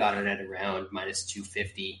 I got it at around minus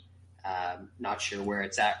 250. Not sure where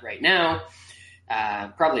it's at right now.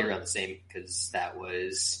 Probably around the same because that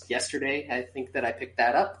was yesterday. I think that I picked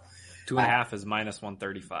that up. 2.5 is minus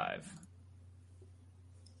 135.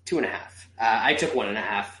 2.5. I took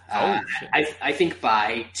 1.5. Shit. I think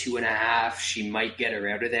by 2.5 she might get her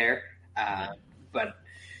out of there. But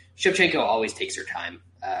Shevchenko always takes her time.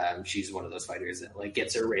 She's one of those fighters that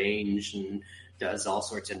gets her range and does all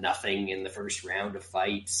sorts of nothing in the first round of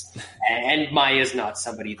fights. And Maya's not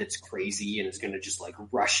somebody that's crazy and is going to just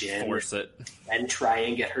rush in, force it, and try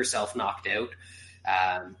and get herself knocked out.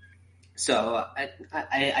 So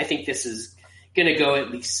I think this is going to go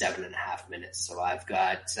at least 7.5 minutes. So I've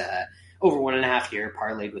got over 1.5 here,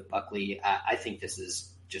 parlayed with Buckley. I think this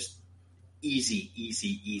is just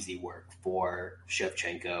easy work for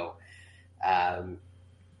Shevchenko.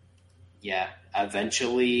 Yeah,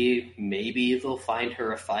 eventually maybe they'll find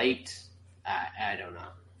her a fight. I don't know.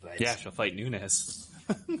 But yeah, she'll fight Nunes.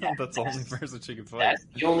 That's the only person she can fight. That's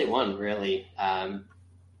the only one, really.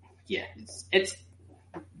 Yeah, it's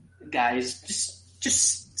guys,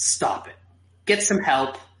 just stop it. Get some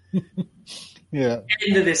help. Yeah. Get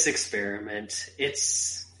into this experiment.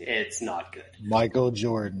 It's not good. Michael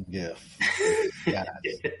Jordan gif. Guys,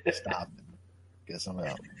 stop it. Get some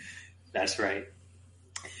help. That's right.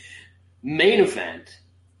 Main event.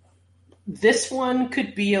 This one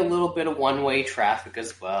could be a little bit of one-way traffic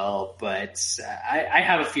as well, but I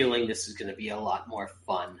have a feeling this is going to be a lot more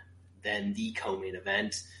fun than the co-main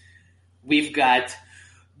event. We've got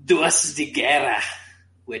Duas de Guerra,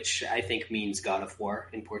 which I think means God of War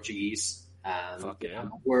in Portuguese. Fuck yeah.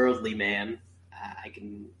 I'm a worldly man. I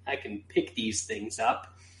can pick these things up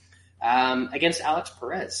against Alex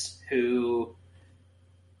Perez, who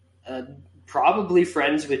probably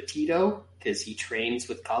friends with Tito because he trains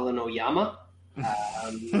with Colin Oyama.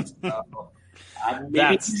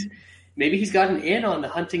 Maybe he's gotten in on the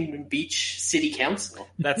Huntington Beach City Council.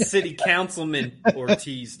 That's City Councilman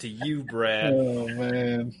Ortiz to you, Brad. Oh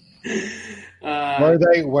man.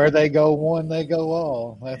 Where they go one, they go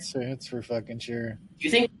all. That's for fucking sure. Do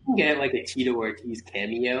you think we can get a Tito Ortiz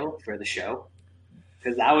cameo for the show?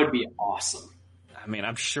 Because that would be awesome. I mean,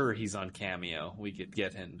 I'm sure he's on Cameo. We could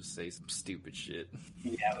get him to say some stupid shit.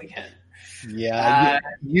 Yeah, we can. Yeah,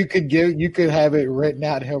 you could have it written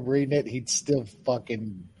out. Him reading it, he'd still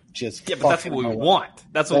fucking just. Yeah, but that's what we want.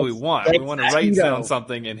 That's what we want. We want to write down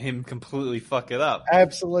something and him completely fuck it up.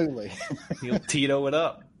 Absolutely. He'll Tito it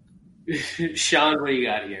up. Sean, what do you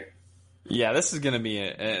got here? Yeah, this is going to be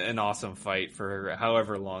an awesome fight for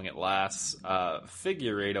however long it lasts.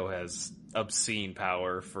 Figueiredo has obscene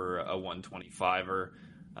power for a 125er.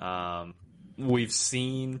 We've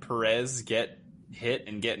seen Perez get hit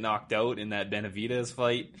and get knocked out in that Benavidez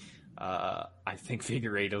fight. I think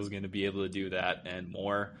Figueiredo is going to be able to do that and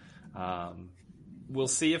more. We'll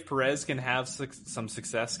see if Perez can have some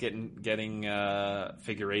success getting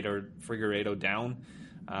Figueiredo down.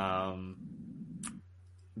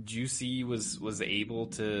 Juicy was able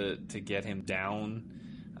to get him down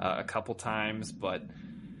a couple times, but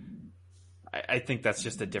I think that's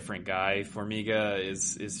just a different guy. Formiga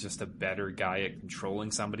is just a better guy at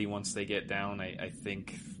controlling somebody once they get down. I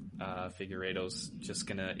think Figueiredo's just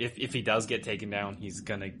gonna, if he does get taken down, he's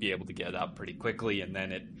gonna be able to get up pretty quickly, and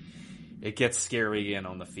then it gets scary again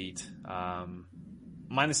on the feet.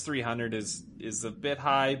 Minus 300 is a bit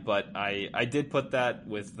high, but I did put that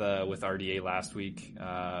with RDA last week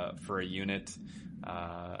for a unit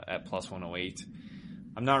at plus 108.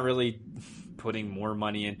 I'm not really putting more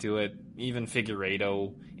money into it. Even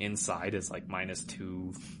Figueiredo inside is like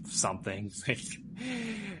 -2 something.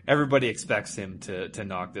 Everybody expects him to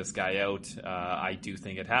knock this guy out. I do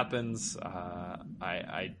think it happens.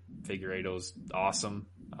 Figueiredo's awesome.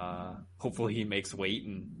 Hopefully he makes weight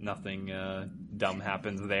and nothing dumb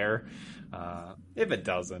happens there. If it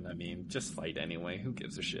doesn't, I mean, just fight anyway. Who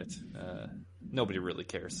gives a shit? Nobody really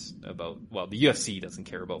cares about, well, the UFC doesn't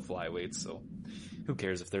care about flyweights, so who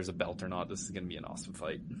cares if there's a belt or not? This is going to be an awesome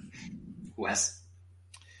fight. Wes?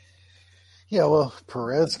 Yeah, well,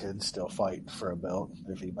 Perez can still fight for a belt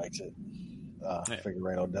if he makes it.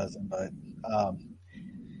 Figueiredo doesn't, but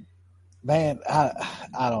man,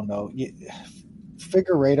 I don't know.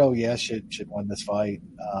 Figueiredo, yes, should win this fight.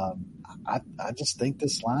 I just think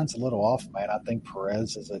this line's a little off, man. I think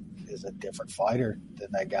Perez is a different fighter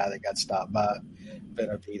than that guy that got stopped by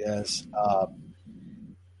Benavidez.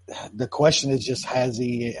 The question is just has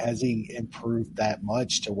he improved that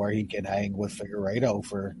much to where he can hang with Figueiredo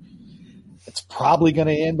for? It's probably going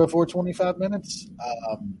to end before 25 minutes.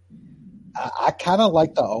 I kind of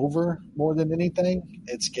like the over more than anything.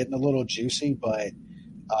 It's getting a little juicy, but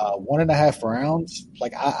 1.5 rounds.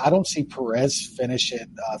 Like I don't see Perez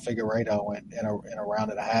finishing Figueiredo in a round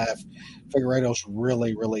and a half. Figueiredo's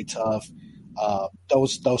really, really tough.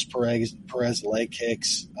 Those Perez leg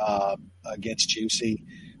kicks against Juicy,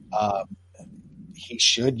 he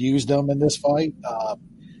should use them in this fight.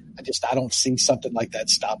 I don't see something like that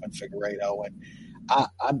stopping Figueiredo.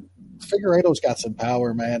 And Figueiredo's got some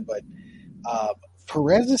power, man, but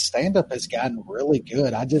Perez's stand-up has gotten really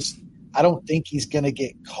good. I don't think he's going to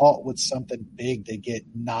get caught with something big to get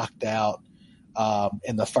knocked out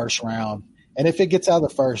in the first round. And if it gets out of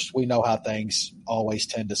the first, we know how things always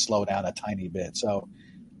tend to slow down a tiny bit. So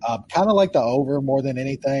kind of like the over more than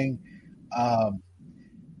anything.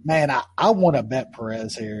 Man, I want to bet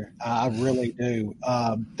Perez here. I really do.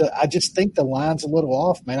 I just think the line's a little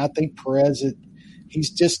off, man. I think Perez, he's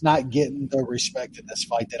just not getting the respect in this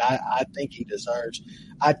fight that I think he deserves.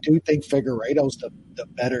 I do think Figueiredo's the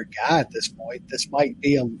better guy at this point. This might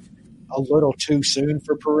be a little too soon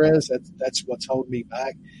for Perez. That's what's holding me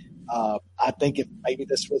back. I think if maybe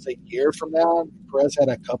this was a year from now, Perez had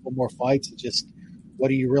a couple more fights, and just what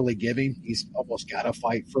do you really give him? He's almost got to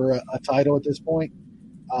fight for a title at this point.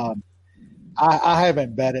 I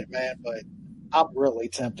haven't bet it, man, but I'm really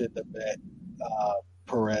tempted to bet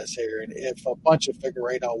Perez here. And if a bunch of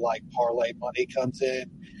Figueiredo like parlay money comes in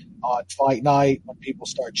on fight night, when people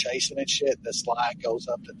start chasing and shit, this line goes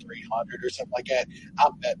up to 300 or something like that,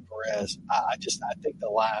 I'm betting Perez. I think the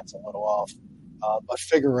line's a little off. But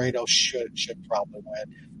Figueiredo should probably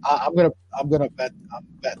win. I'm gonna bet. I'm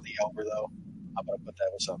betting the over though. I'm gonna put that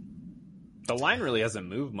with something. The line really hasn't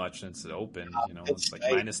moved much since it opened. It's like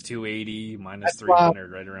 -280, that's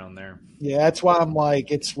 -300, right around there. Yeah, that's why I'm like,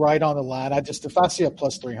 it's right on the line. If I see a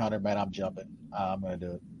 +300, man, I'm jumping. I'm gonna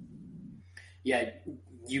do it. Yeah,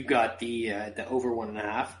 you got the over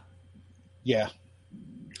 1.5. Yeah.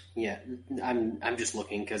 Yeah, I'm just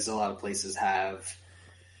looking because a lot of places have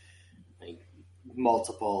like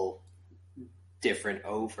multiple different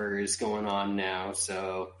overs going on now.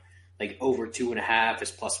 So like over 2.5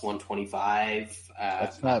 is +125.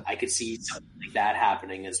 I could see something like that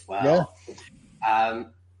happening as well. Yeah.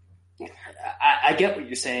 I get what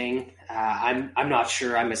you're saying. I'm not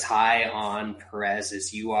sure I'm as high on Perez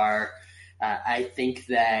as you are. I think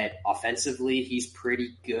that offensively he's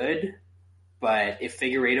pretty good, but if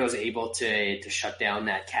Figueiredo is able to shut down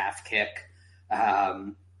that calf kick,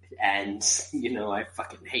 and I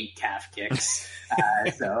fucking hate calf kicks,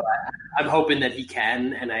 so I'm hoping that he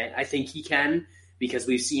can, and I think he can because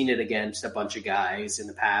we've seen it against a bunch of guys in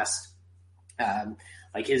the past,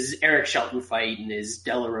 like his Eric Shelton fight and his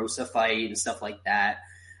De La Rosa fight and stuff like that.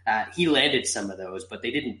 He landed some of those, but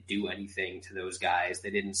they didn't do anything to those guys.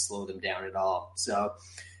 They didn't slow them down at all. So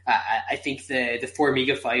I think the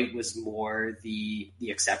Formiga fight was more the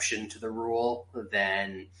exception to the rule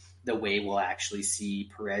than the way we'll actually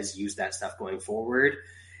see Perez use that stuff going forward.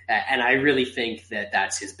 And I really think that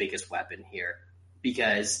that's his biggest weapon here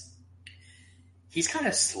because he's kind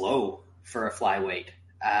of slow for a flyweight.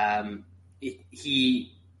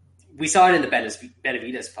 We saw it in the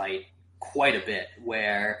Benavidez fight quite a bit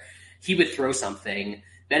where he would throw something,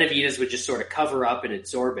 Benavidez would just sort of cover up and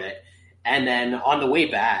absorb it, and then on the way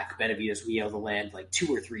back, Benavidez would be able to land like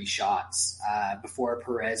 2 or 3 shots before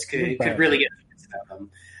Perez could really get a chance of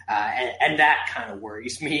him. And that kind of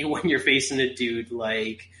worries me when you're facing a dude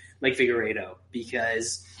like Figueiredo,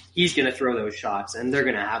 because he's going to throw those shots and they're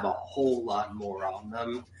going to have a whole lot more on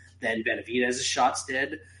them than Benavidez's shots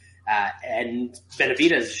did. And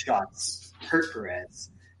Benavidez's shots hurt Perez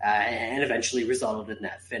and eventually resulted in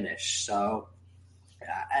that finish. So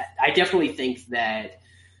I definitely think that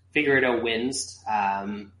Figueiredo wins.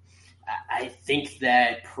 I think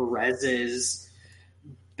that Perez's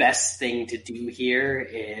best thing to do here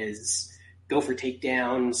is go for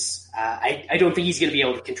takedowns. I don't think he's going to be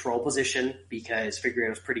able to control position because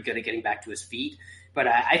Figueiredo's pretty good at getting back to his feet. But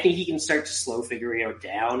I think he can start to slow Figueiredo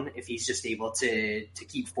down if he's just able to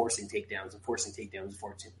keep forcing takedowns.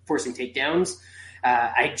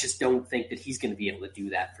 I just don't think that he's going to be able to do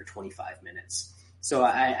that for 25 minutes. So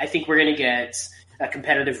I think we're going to get a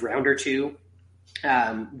competitive round or two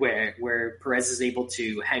where Perez is able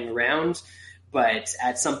to hang around. But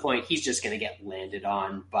at some point, he's just going to get landed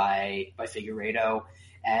on by Figueiredo.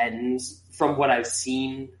 And from what I've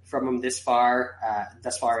seen from him thus far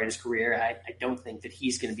in his career, I don't think that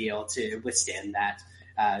he's going to be able to withstand that.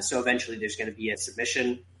 So eventually there's going to be a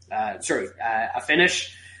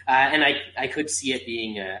finish. And I could see it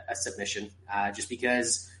being a submission just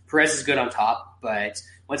because Perez is good on top. But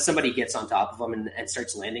once somebody gets on top of him and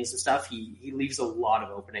starts landing some stuff, he leaves a lot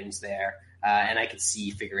of openings there. And I could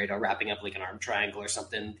see Figueiredo wrapping up like an arm triangle or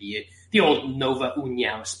something, the old Nova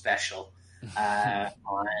União special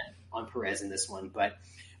on Perez in this one. But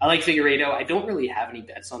I like Figueiredo. I don't really have any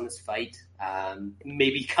bets on this fight.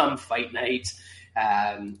 Maybe come fight night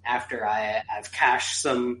after I've cashed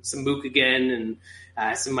some Mook again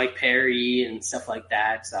and some Mike Perry and stuff like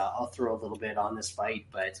that. I'll throw a little bit on this fight,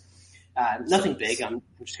 but nothing big. I'm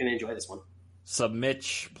just going to enjoy this one.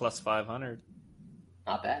 Submitch plus 500.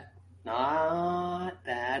 Not bad. Not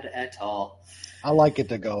bad at all. I like it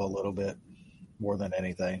to go a little bit more than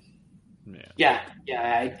anything. Yeah,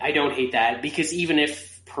 I don't hate that because even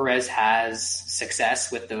if Perez has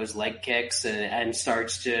success with those leg kicks and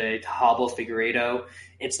starts to hobble Figueiredo,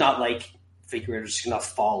 it's not like Figueiredo's just going to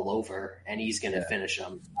fall over and he's going to finish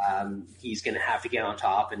him. He's going to have to get on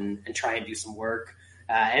top and try and do some work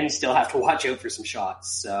and still have to watch out for some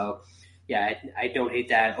shots. So, yeah, I don't hate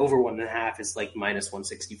that. Over 1.5 is like minus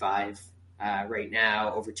 165 right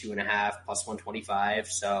now. Over 2.5 plus 125.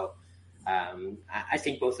 So I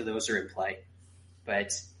think both of those are in play.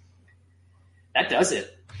 But that does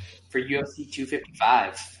it for UFC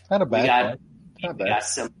 255. Not a bad We got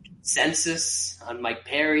some consensus on Mike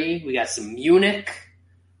Perry. We got some Munich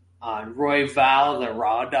on Royval, the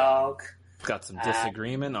Raw Dog. Got some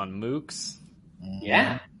disagreement on Mooks.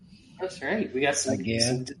 Yeah, that's right. We got some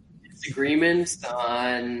disagreements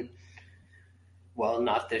on, well,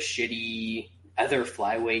 not the shitty other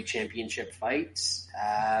Flyweight Championship fights.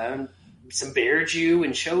 Some Bear Jew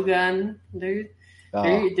and Shogun. There's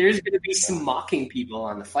going to be some mocking people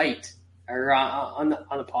on the fight or on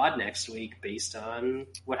the pod next week based on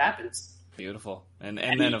what happens. Beautiful. And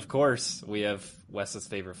then, of course, we have Wes's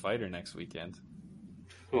favorite fighter next weekend.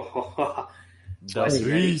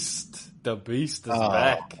 The Beast is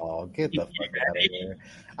back. Oh, get the fuck out of here!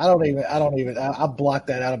 I don't even. I blocked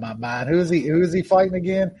that out of my mind. Who's he fighting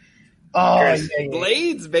again? Oh,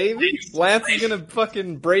 Blades, baby. Lance is gonna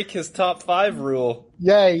fucking break his top 5 rule.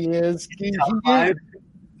 Yeah, he is.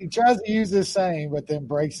 He tries to use the same, but then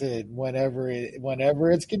breaks it whenever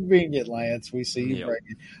it's convenient. Lance, we see you break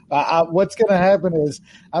it. What's going to happen is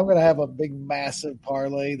I'm going to have a big, massive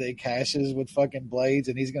parlay that cashes with fucking Blades,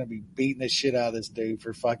 and he's going to be beating the shit out of this dude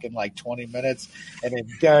for fucking like 20 minutes, and then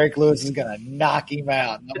Derek Lewis is going to knock him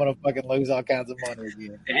out, and I'm going to fucking lose all kinds of money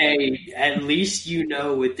again. Hey, at least you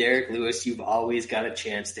know with Derek Lewis, you've always got a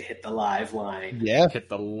chance to hit the live line. Yeah, hit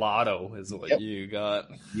the lotto is what you got.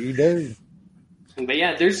 You do. But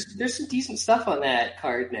yeah, there's some decent stuff on that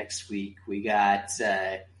card next week. We got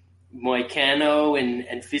Moicano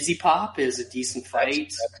and Fizzy Pop is a decent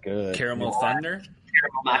fight. That's good. Caramel Thunder.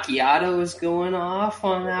 Caramel Macchiato is going off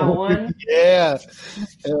on that one. Yeah,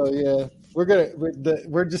 hell yeah.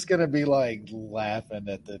 We're just gonna be like laughing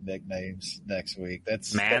at the nicknames next week.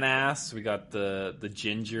 That's Man-ass. We got the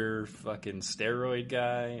ginger fucking steroid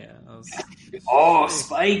guy. Oh,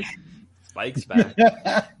 Spike. Spike's back.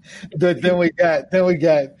 Then we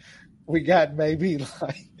got maybe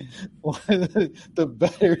like one of the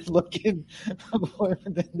better looking women,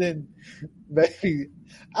 and then maybe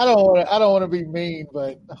I don't want to be mean,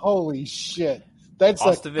 but holy shit, that's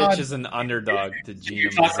Ostovich is an underdog to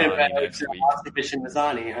Gina Mazzani next week. Ostovich and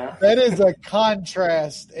Mazzani, huh? That is a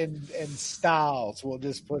contrast in styles. We'll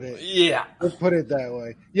just put it. Yeah, we'll put it that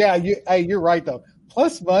way. Yeah, you're right though.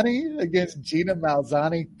 Plus money against Gina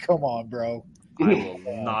Malzani? Come on, bro. I will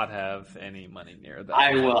not have any money near that.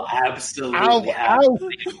 I will absolutely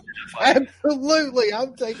absolutely.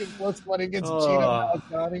 I'm taking plus money against Gina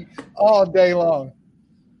Malzani all day long.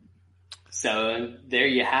 So there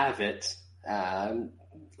you have it.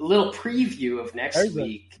 little preview of next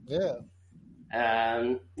week. Yeah.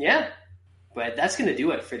 But that's going to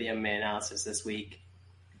do it for the MMA analysis this week.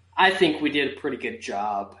 I think we did a pretty good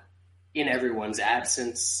job in everyone's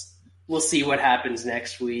absence. We'll see what happens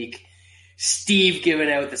next week. Steve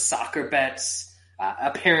giving out the soccer bets.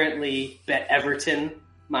 Apparently, bet Everton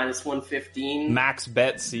minus 115. Max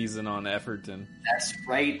bet season on Everton. That's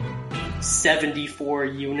right. 74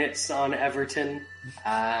 units on Everton.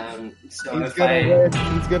 So he's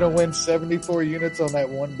gonna win 74 units on that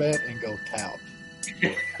one bet and go couch.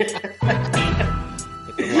 It's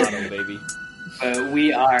a lotto, baby. But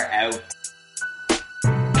we are out.